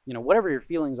candidate. Whatever your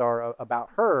feelings are about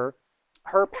her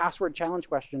password challenge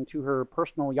question to her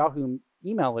personal Yahoo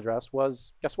email address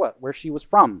was, guess what? Where she was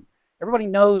from. Everybody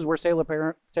knows where Sarah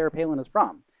Palin is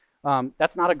from.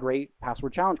 That's not a great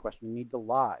password challenge question. You need to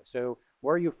lie. So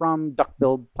where are you from?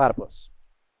 Duck-billed platypus.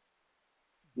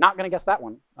 Not going to guess that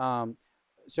one.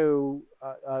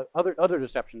 Other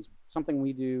deceptions. Something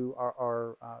we do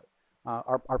our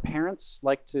parents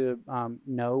like to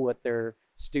know what their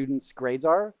students' grades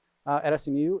are at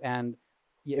SMU, and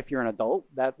if you're an adult,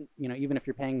 that even if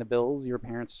you're paying the bills, your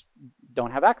parents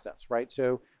don't have access, right?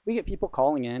 So we get people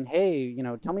calling in, hey,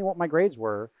 tell me what my grades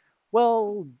were.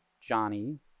 Well,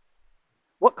 Johnny,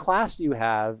 what class do you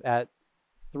have at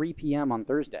 3 p.m. on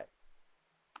Thursday?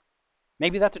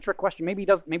 Maybe that's a trick question. Maybe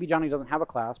Johnny doesn't have a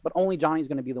class, but only Johnny's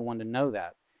going to be the one to know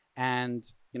that. And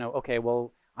okay,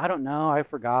 well, I don't know, I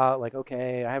forgot. Like,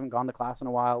 okay, I haven't gone to class in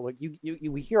a while. Like,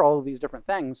 we hear all of these different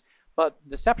things, but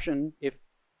deception, if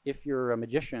you're a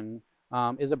magician,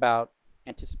 is about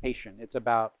anticipation. It's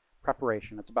about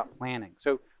preparation. It's about planning.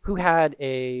 So, who had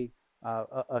a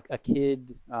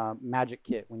kid magic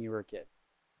kit when you were a kid?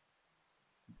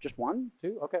 Just one,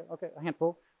 two? Okay, a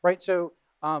handful, right? So.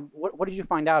 What did you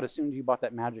find out as soon as you bought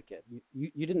that magic kit?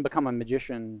 You didn't become a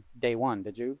magician day one,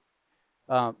 did you?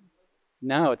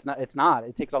 No, it's not.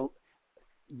 It takes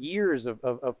years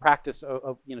of practice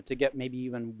to get maybe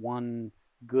even one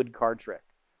good card trick.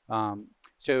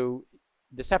 So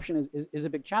deception is a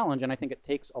big challenge, and I think it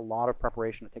takes a lot of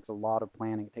preparation. It takes a lot of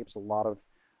planning. It takes a lot of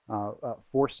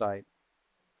foresight.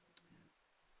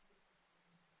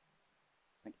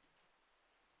 Thank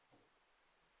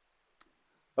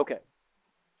you. Okay.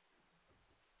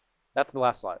 That's the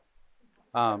last slide.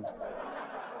 Um,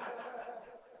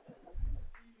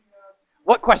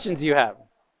 what questions do you have?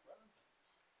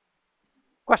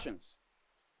 Questions?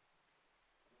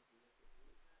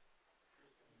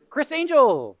 Chris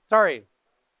Angel. Sorry.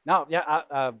 No.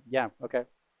 Yeah. Yeah. Okay.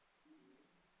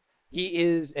 He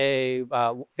is a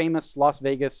famous Las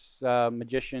Vegas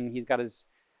magician. He's got his.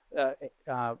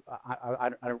 I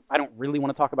don't really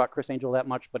want to talk about Chris Angel that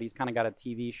much, but he's kind of got a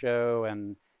TV show,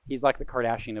 and he's like the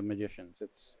Kardashian of magicians.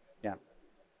 It's yeah,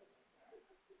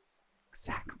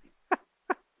 exactly.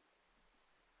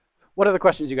 What other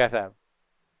questions you guys have?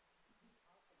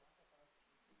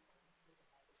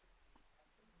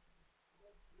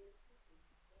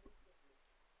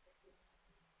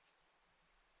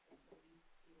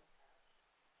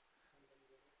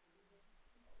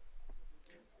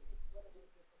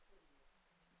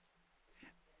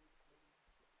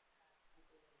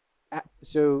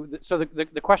 So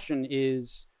the question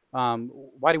is,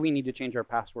 why do we need to change our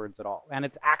passwords at all? And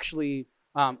it's actually,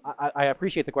 I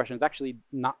appreciate the question. It's actually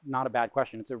not a bad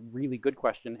question. It's a really good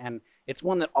question, and it's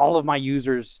one that all of my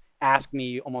users ask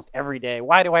me almost every day.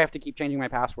 Why do I have to keep changing my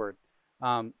password?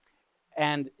 Um,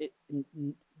 and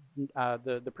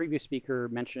the previous speaker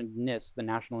mentioned NIST, the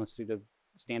National Institute of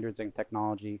Standards and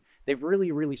Technology. They've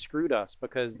really screwed us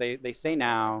because they say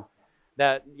now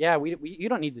that yeah, you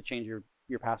don't need to change your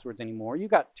passwords anymore. You've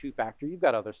got two-factor, you've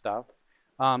got other stuff.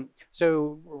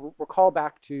 So recall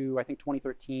back to I think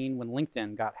 2013 when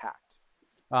LinkedIn got hacked.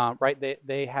 Right,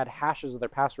 they had hashes of their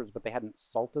passwords, but they hadn't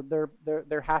salted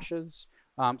their hashes.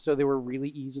 So they were really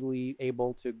easily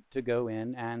able to go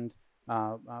in and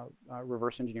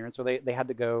reverse engineer. And so they had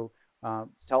to go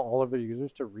tell all of their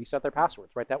users to reset their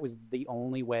passwords. Right, that was the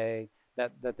only way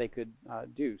that they could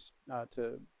do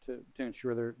to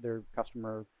ensure their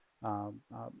customer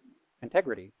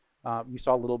integrity. You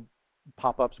saw little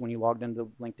pop-ups when you logged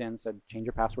into LinkedIn said change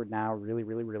your password now. Really,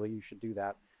 you should do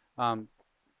that.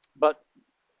 But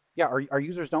yeah, our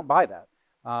users don't buy that,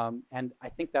 and I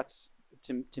think that's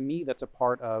to me that's a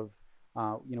part of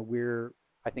we're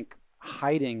I think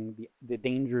hiding the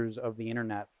dangers of the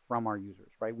internet from our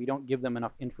users. Right, we don't give them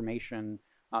enough information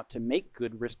to make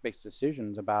good risk-based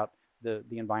decisions about the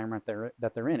environment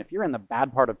that they're in. If you're in the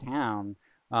bad part of town,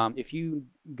 if you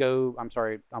go, I'm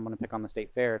sorry, I'm going to pick on the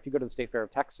State Fair. If you go to the State Fair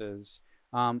of Texas,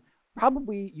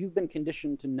 probably you've been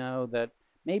conditioned to know that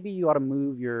maybe you ought to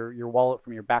move your wallet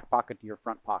from your back pocket to your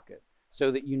front pocket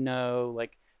so that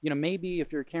like, maybe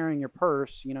if you're carrying your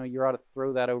purse, you ought to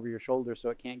throw that over your shoulder so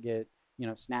it can't get,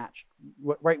 snatched.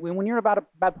 Right? When you're about a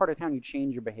bad part of town, you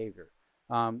change your behavior.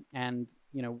 And,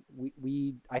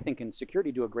 we, I think in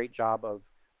security do a great job of,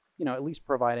 at least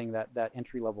providing that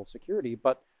entry-level security,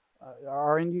 but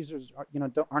our end users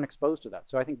aren't exposed to that.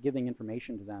 So I think giving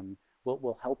information to them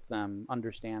will help them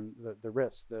understand the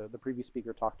risks. The previous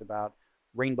speaker talked about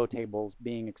rainbow tables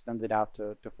being extended out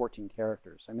to 14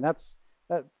 characters. I mean, that's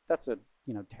a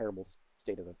terrible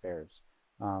state of affairs.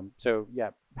 So yeah,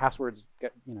 passwords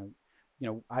get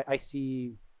I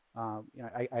see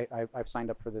I've signed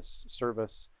up for this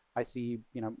service. I see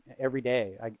every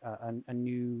day a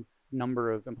new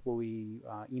number of employee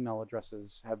email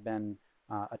addresses have been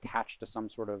attached to some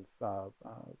sort of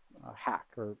hack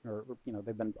or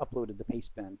they've been uploaded to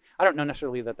Pastebin. I don't know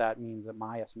necessarily that means that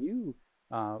my SMU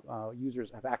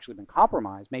users have actually been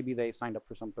compromised. Maybe they signed up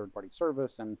for some third-party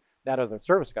service and that other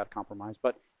service got compromised.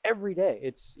 But every day,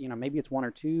 it's maybe it's one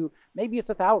or two, maybe it's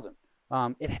 1,000.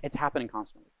 It's happening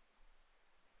constantly.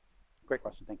 Great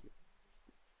question. Thank you.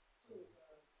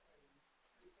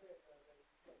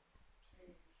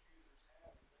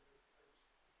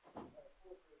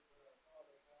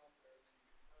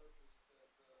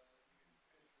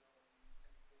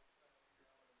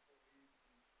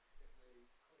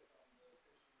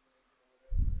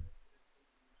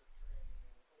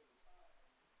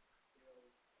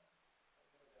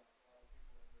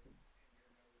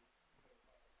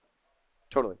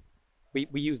 Totally.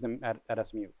 We use them at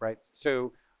SMU, right?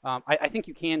 So I think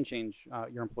you can change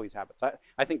your employees' habits.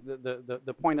 I think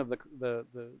the point of the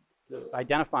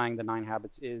identifying the 9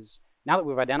 habits is now that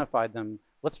we've identified them,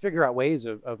 let's figure out ways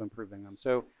of improving them.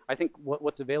 So I think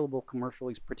what's available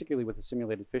commercially, particularly with the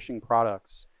simulated phishing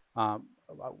products,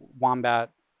 Wombat,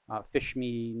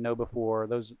 PhishMe, KnowBe4,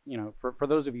 those for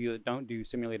those of you that don't do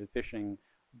simulated phishing,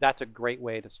 that's a great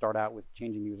way to start out with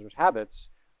changing users' habits.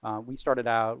 We started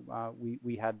out,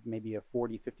 we had maybe a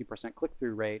 40–50%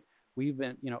 click-through rate. We've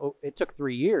been, it took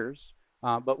 3 years,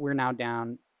 but we're now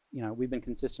down, we've been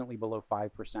consistently below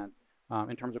 5%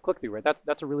 in terms of click-through rate.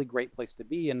 That's a really great place to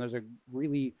be, and there's a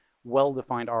really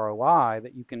well-defined ROI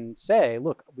that you can say,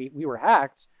 look, we were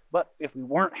hacked, But if we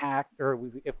weren't hacked, or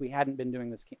if we hadn't been doing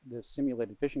this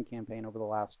simulated phishing campaign over the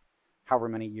last however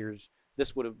many years,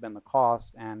 this would have been the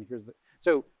cost. And here's the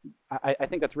so I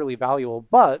think that's really valuable.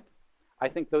 But I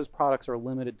think those products are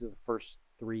limited to the first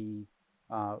three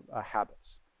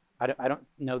habits. I don't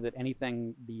know that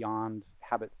anything beyond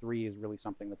habit 3 is really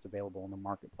something that's available in the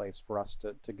marketplace for us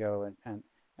to go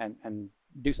and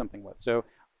do something with. So,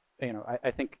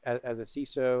 I think as a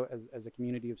CISO, as a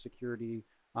community of security,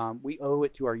 we owe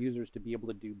it to our users to be able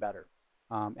to do better.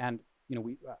 And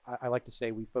I like to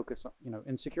say we focus on,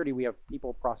 in security we have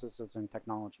people, processes, and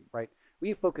technology, right?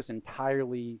 We focus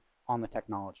entirely on the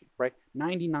technology, right?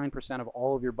 99% of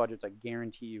all of your budgets, I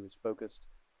guarantee you, is focused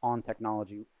on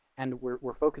technology. And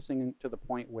we're focusing to the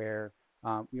point where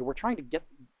we're trying to get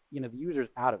the users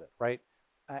out of it, right?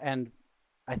 And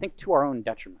I think to our own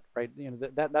detriment, right?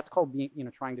 That's called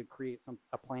being trying to create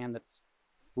a plan that's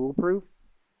foolproof.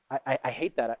 I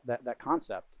hate that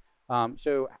concept.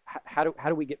 So how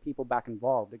do we get people back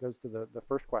involved? It goes to the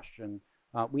first question.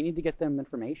 We need to get them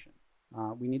information.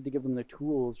 We need to give them the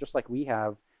tools, just like we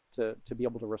have, to be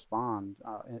able to respond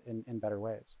in better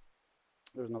ways.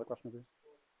 There's another question over here.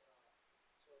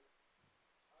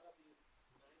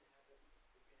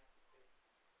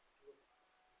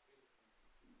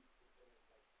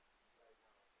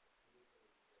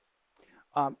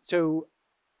 So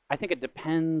I think it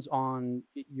depends on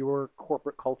your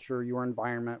corporate culture, your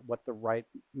environment, what the right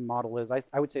model is.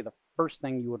 I would say the first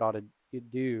thing you ought to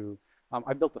do,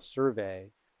 I built a survey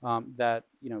that,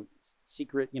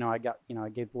 secret, I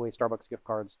gave away Starbucks gift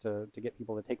cards to get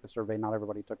people to take the survey. Not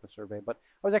everybody took the survey, but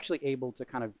I was actually able to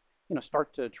kind of,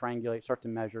 start to triangulate, start to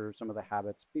measure some of the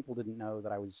habits. People didn't know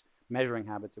that I was measuring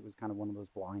habits. It was kind of one of those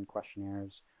blind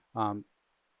questionnaires.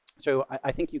 So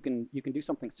I think you can do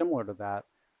something similar to that.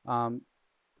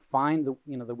 Find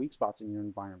the weak spots in your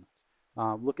environment.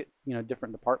 Look at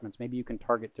different departments. Maybe you can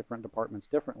target different departments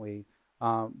differently.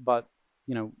 But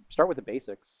start with the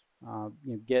basics.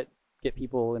 Get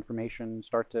people information.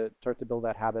 Start to build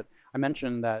that habit. I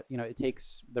mentioned that it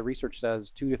takes, the research says,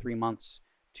 2 to 3 months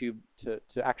to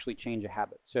actually change a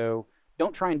habit. So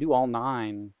don't try and do all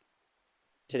 9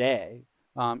 today.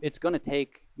 It's going to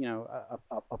take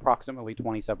approximately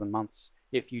 27 months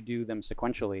if you do them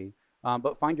sequentially.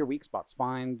 But find your weak spots.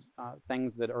 Find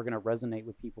things that are going to resonate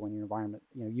with people in your environment.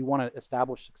 You want to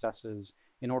establish successes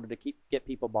in order to get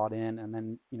people bought in, and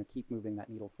then keep moving that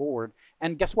needle forward.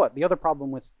 And guess what? The other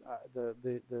problem with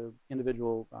the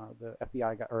individual, the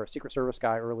FBI guy or Secret Service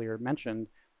guy earlier mentioned,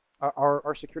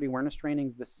 our security awareness training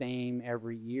is the same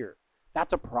every year.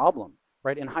 That's a problem,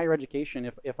 right? In higher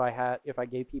education, if I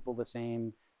gave people the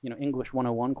same English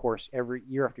 101 course every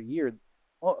year after year,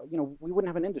 well, we wouldn't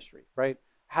have an industry, right?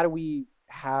 How do we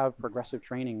have progressive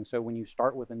training so when you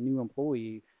start with a new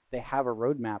employee, they have a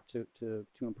roadmap to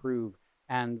improve?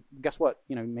 And guess what?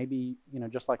 Maybe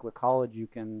just like with college, you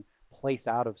can place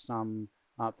out of some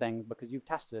things because you've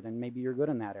tested and maybe you're good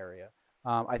in that area.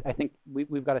 I think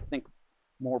we've got to think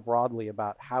more broadly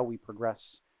about how we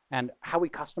progress and how we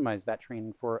customize that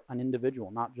training for an individual,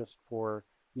 not just for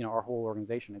our whole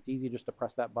organization. It's easy just to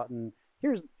press that button.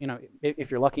 Here's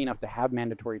if you're lucky enough to have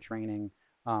mandatory training.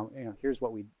 Here's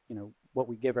what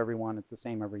we give everyone. It's the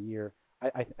same every year.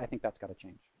 I think that's got to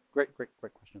change. Great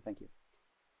question. Thank you.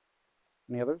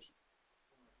 Any others?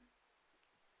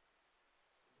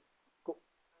 Cool.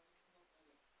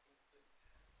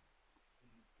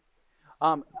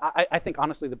 I think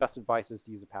honestly the best advice is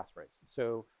to use a passphrase.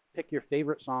 So pick your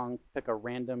favorite song, pick a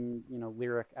random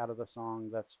lyric out of the song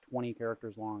that's 20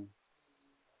 characters long.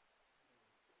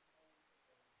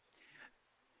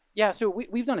 Yeah, so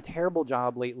we've done a terrible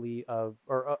job lately of,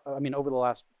 over the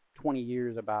last 20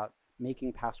 years about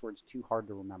making passwords too hard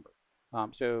to remember.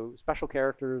 So special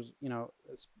characters,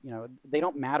 they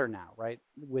don't matter now, right?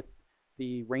 With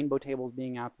the rainbow tables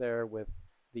being out there, with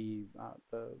the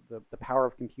power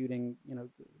of computing,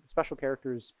 special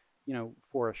characters,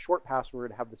 for a short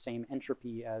password have the same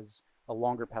entropy as a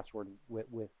longer password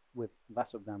with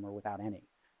less of them or without any.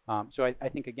 So I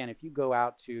think, again, if you go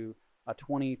out to a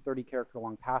 20, 30 character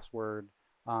long password,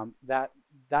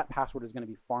 that password is going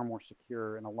to be far more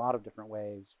secure in a lot of different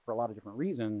ways for a lot of different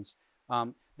reasons.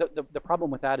 The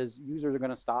problem with that is users are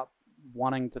going to stop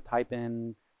wanting to type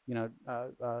in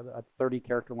a 30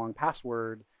 character long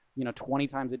password 20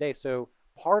 times a day. So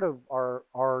part of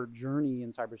our journey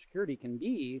in cybersecurity can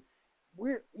be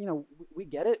we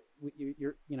get it.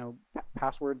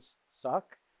 Passwords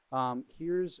suck.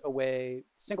 Here's a way,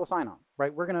 single sign-on,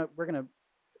 right? We're gonna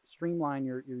streamline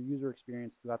your user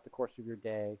experience throughout the course of your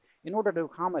day in order to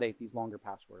accommodate these longer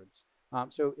passwords.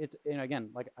 So it's, again,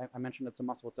 like I mentioned, it's a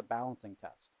muscle. It's a balancing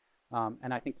test.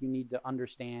 And I think you need to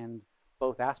understand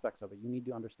both aspects of it. You need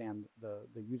to understand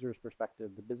the user's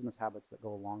perspective, the business habits that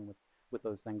go along with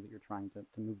those things that you're trying to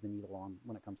move the needle on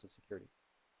when it comes to security.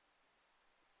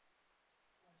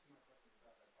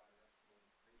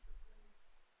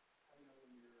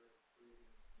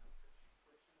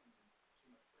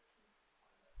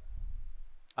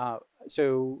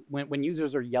 So when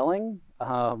users are yelling,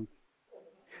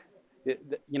 you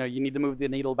need to move the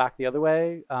needle back the other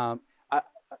way.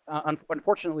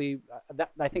 Unfortunately,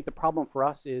 I think the problem for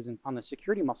us is on the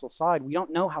security muscle side, we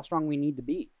don't know how strong we need to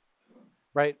be,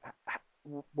 right?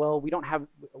 Well, we don't have,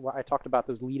 well, I talked about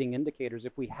those leading indicators.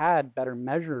 If we had better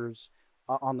measures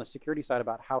on the security side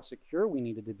about how secure we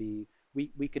needed to be,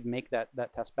 we could make that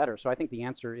test better. So I think the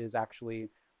answer is actually,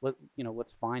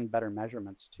 let's find better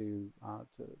measurements to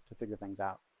figure things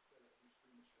out.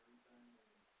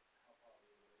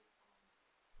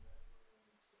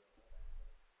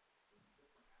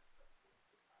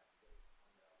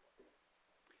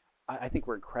 I think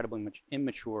we're incredibly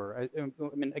immature. I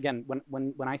mean, again,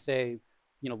 when I say,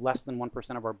 less than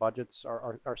 1% of our budgets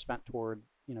are spent toward,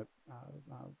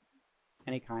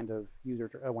 any kind of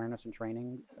user awareness and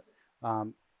training,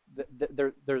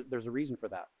 there's a reason for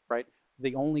that, right?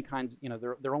 The only kinds,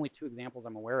 there are only two examples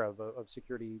I'm aware of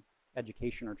security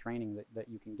education or training that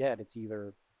you can get. It's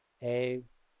either A,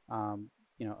 of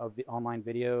the online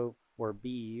video, or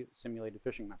B, simulated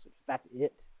phishing messages. That's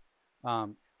it.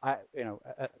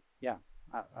 Yeah,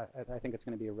 I think it's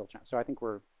going to be a real challenge. So I think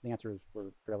the answer is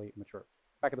we're fairly immature.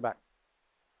 Back at the back.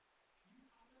 Can you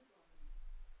comment on the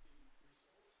results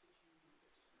that you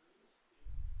experienced after your survey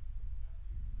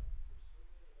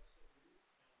at SMU and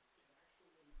in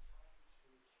actually trying to change user behaviors,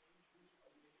 perhaps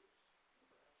what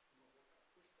kind of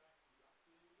pushback you got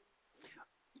from the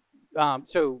user?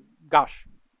 So, gosh,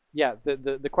 yeah,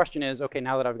 the question is, okay,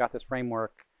 now that I've got this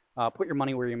framework, put your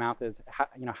money where your mouth is.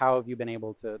 How have you been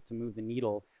able to move the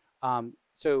needle?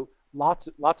 So lots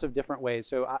of different ways.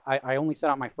 So I only set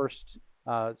out my first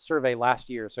survey last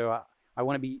year. So I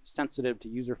want to be sensitive to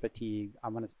user fatigue.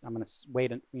 I'm gonna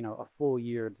wait a full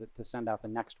year to send out the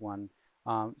next one.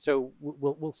 So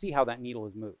we'll see how that needle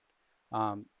is moved.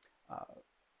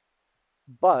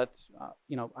 But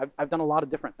I've done a lot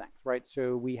of different things, right?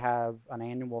 So we have an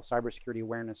annual cybersecurity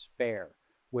awareness fair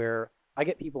where I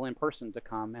get people in person to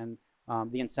come, and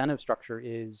the incentive structure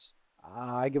is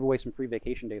I give away some free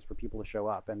vacation days for people to show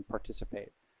up and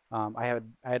participate. I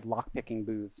had lockpicking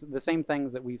booths, the same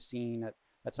things that we've seen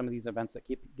at some of these events that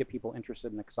get people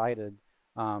interested and excited.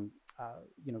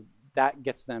 That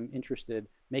gets them interested.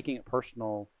 Making it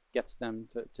personal gets them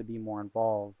to be more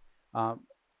involved.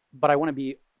 But I want to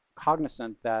be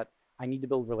cognizant that I need to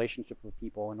build relationships with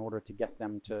people in order to get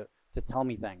them to tell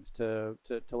me things, to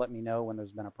let me know when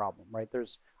there's been a problem, right?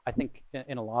 There's, I think,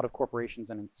 in a lot of corporations,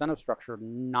 an incentive structure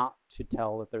not to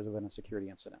tell that there's been a security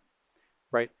incident,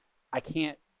 right? I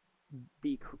can't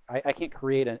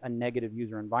create a negative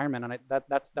user environment, and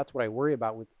that's what I worry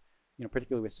about with,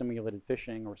 particularly with simulated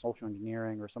phishing or social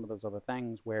engineering or some of those other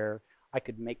things where I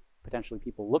could make potentially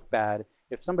people look bad.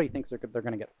 If somebody thinks they're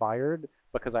going to get fired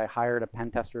because I hired a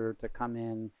pen tester to come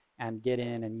in and get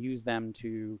in and use them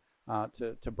to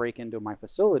break into my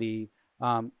facility,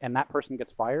 and that person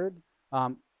gets fired,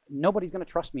 nobody's going to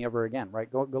trust me ever again, right?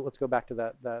 Let's go back to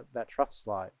that trust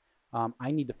slide.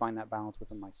 I need to find that balance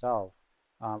within myself.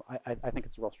 I think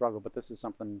it's a real struggle, but this is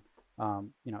something,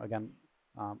 again,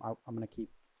 I'm going to keep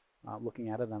looking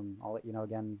at it, and I'll let you know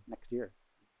again next year.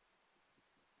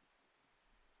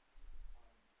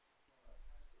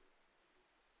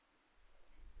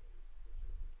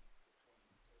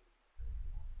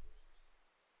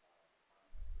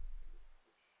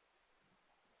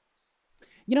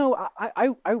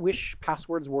 I wish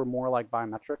passwords were more like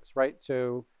biometrics, right?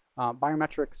 So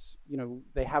biometrics,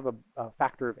 they have a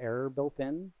factor of error built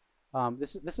in.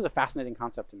 This is a fascinating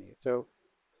concept to me. So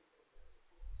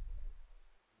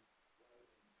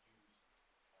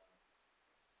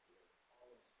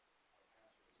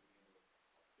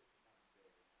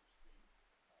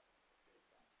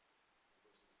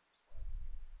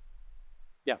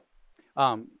yeah.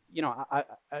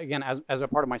 Again, as a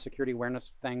part of my security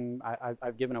awareness thing,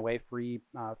 I've given away free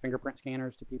fingerprint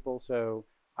scanners to people. So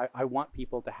I want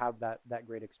people to have that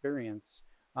great experience.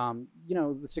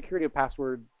 The security of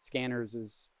password scanners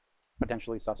is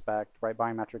potentially suspect, right?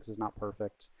 Biometrics is not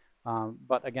perfect.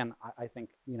 But again, I think,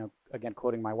 again,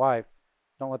 quoting my wife,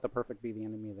 don't let the perfect be the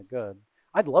enemy of the good.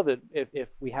 I'd love it if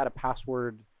we had a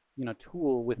password,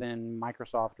 tool within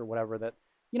Microsoft or whatever that,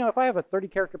 if I have a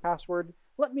 30-character password,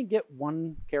 let me get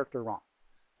one character wrong.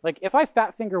 Like if I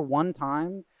fat finger one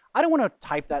time, I don't want to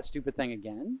type that stupid thing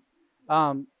again.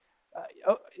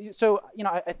 So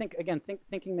I think again,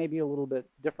 thinking maybe a little bit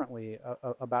differently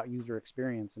about user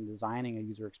experience and designing a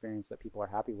user experience that people are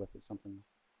happy with is something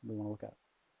we want to look at.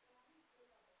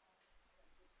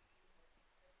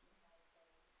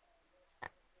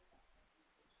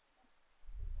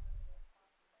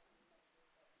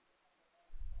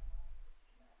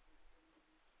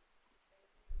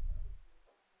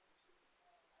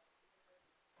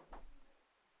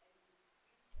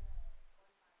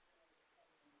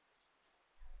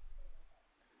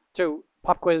 So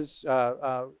pop quiz,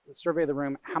 survey the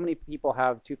room. How many people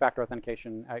have two-factor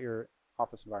authentication at your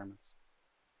office environments?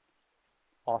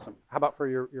 Awesome. How about for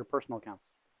your personal accounts?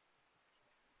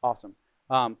 Awesome.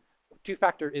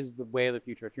 Two-factor is the way of the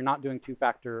future. If you're not doing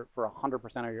two-factor for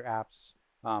 100% of your apps,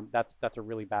 that's a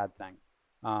really bad thing.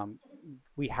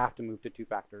 We have to move to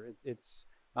two-factor.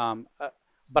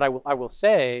 But I will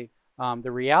say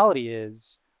the reality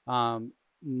is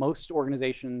most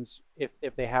organizations,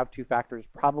 if they have two factors,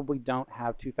 probably don't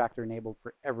have two-factor enabled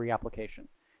for every application.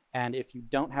 And if you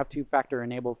don't have two-factor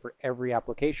enabled for every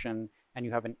application and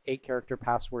you have an 8-character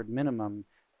password minimum,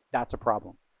 that's a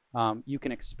problem. You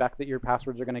can expect that your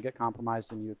passwords are going to get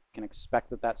compromised, and you can expect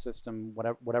that that system,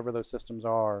 whatever those systems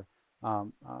are,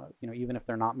 even if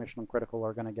they're not mission critical,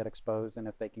 are going to get exposed. And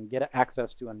if they can get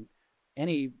access to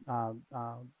any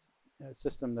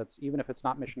system that's, even if it's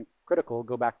not mission critical,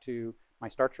 go back to my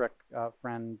Star Trek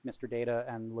friend, Mr. Data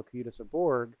and Locutus of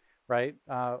Borg, right?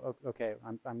 Okay,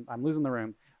 I'm losing the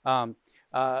room.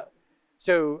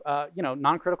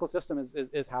 Non-critical system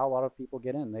is how a lot of people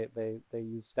get in. They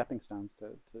use stepping stones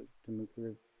to move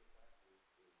through.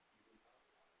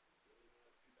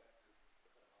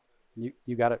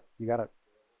 You got it. You got it.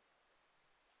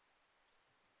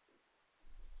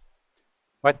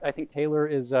 Well, I think Taylor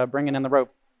is bringing in the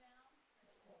rope.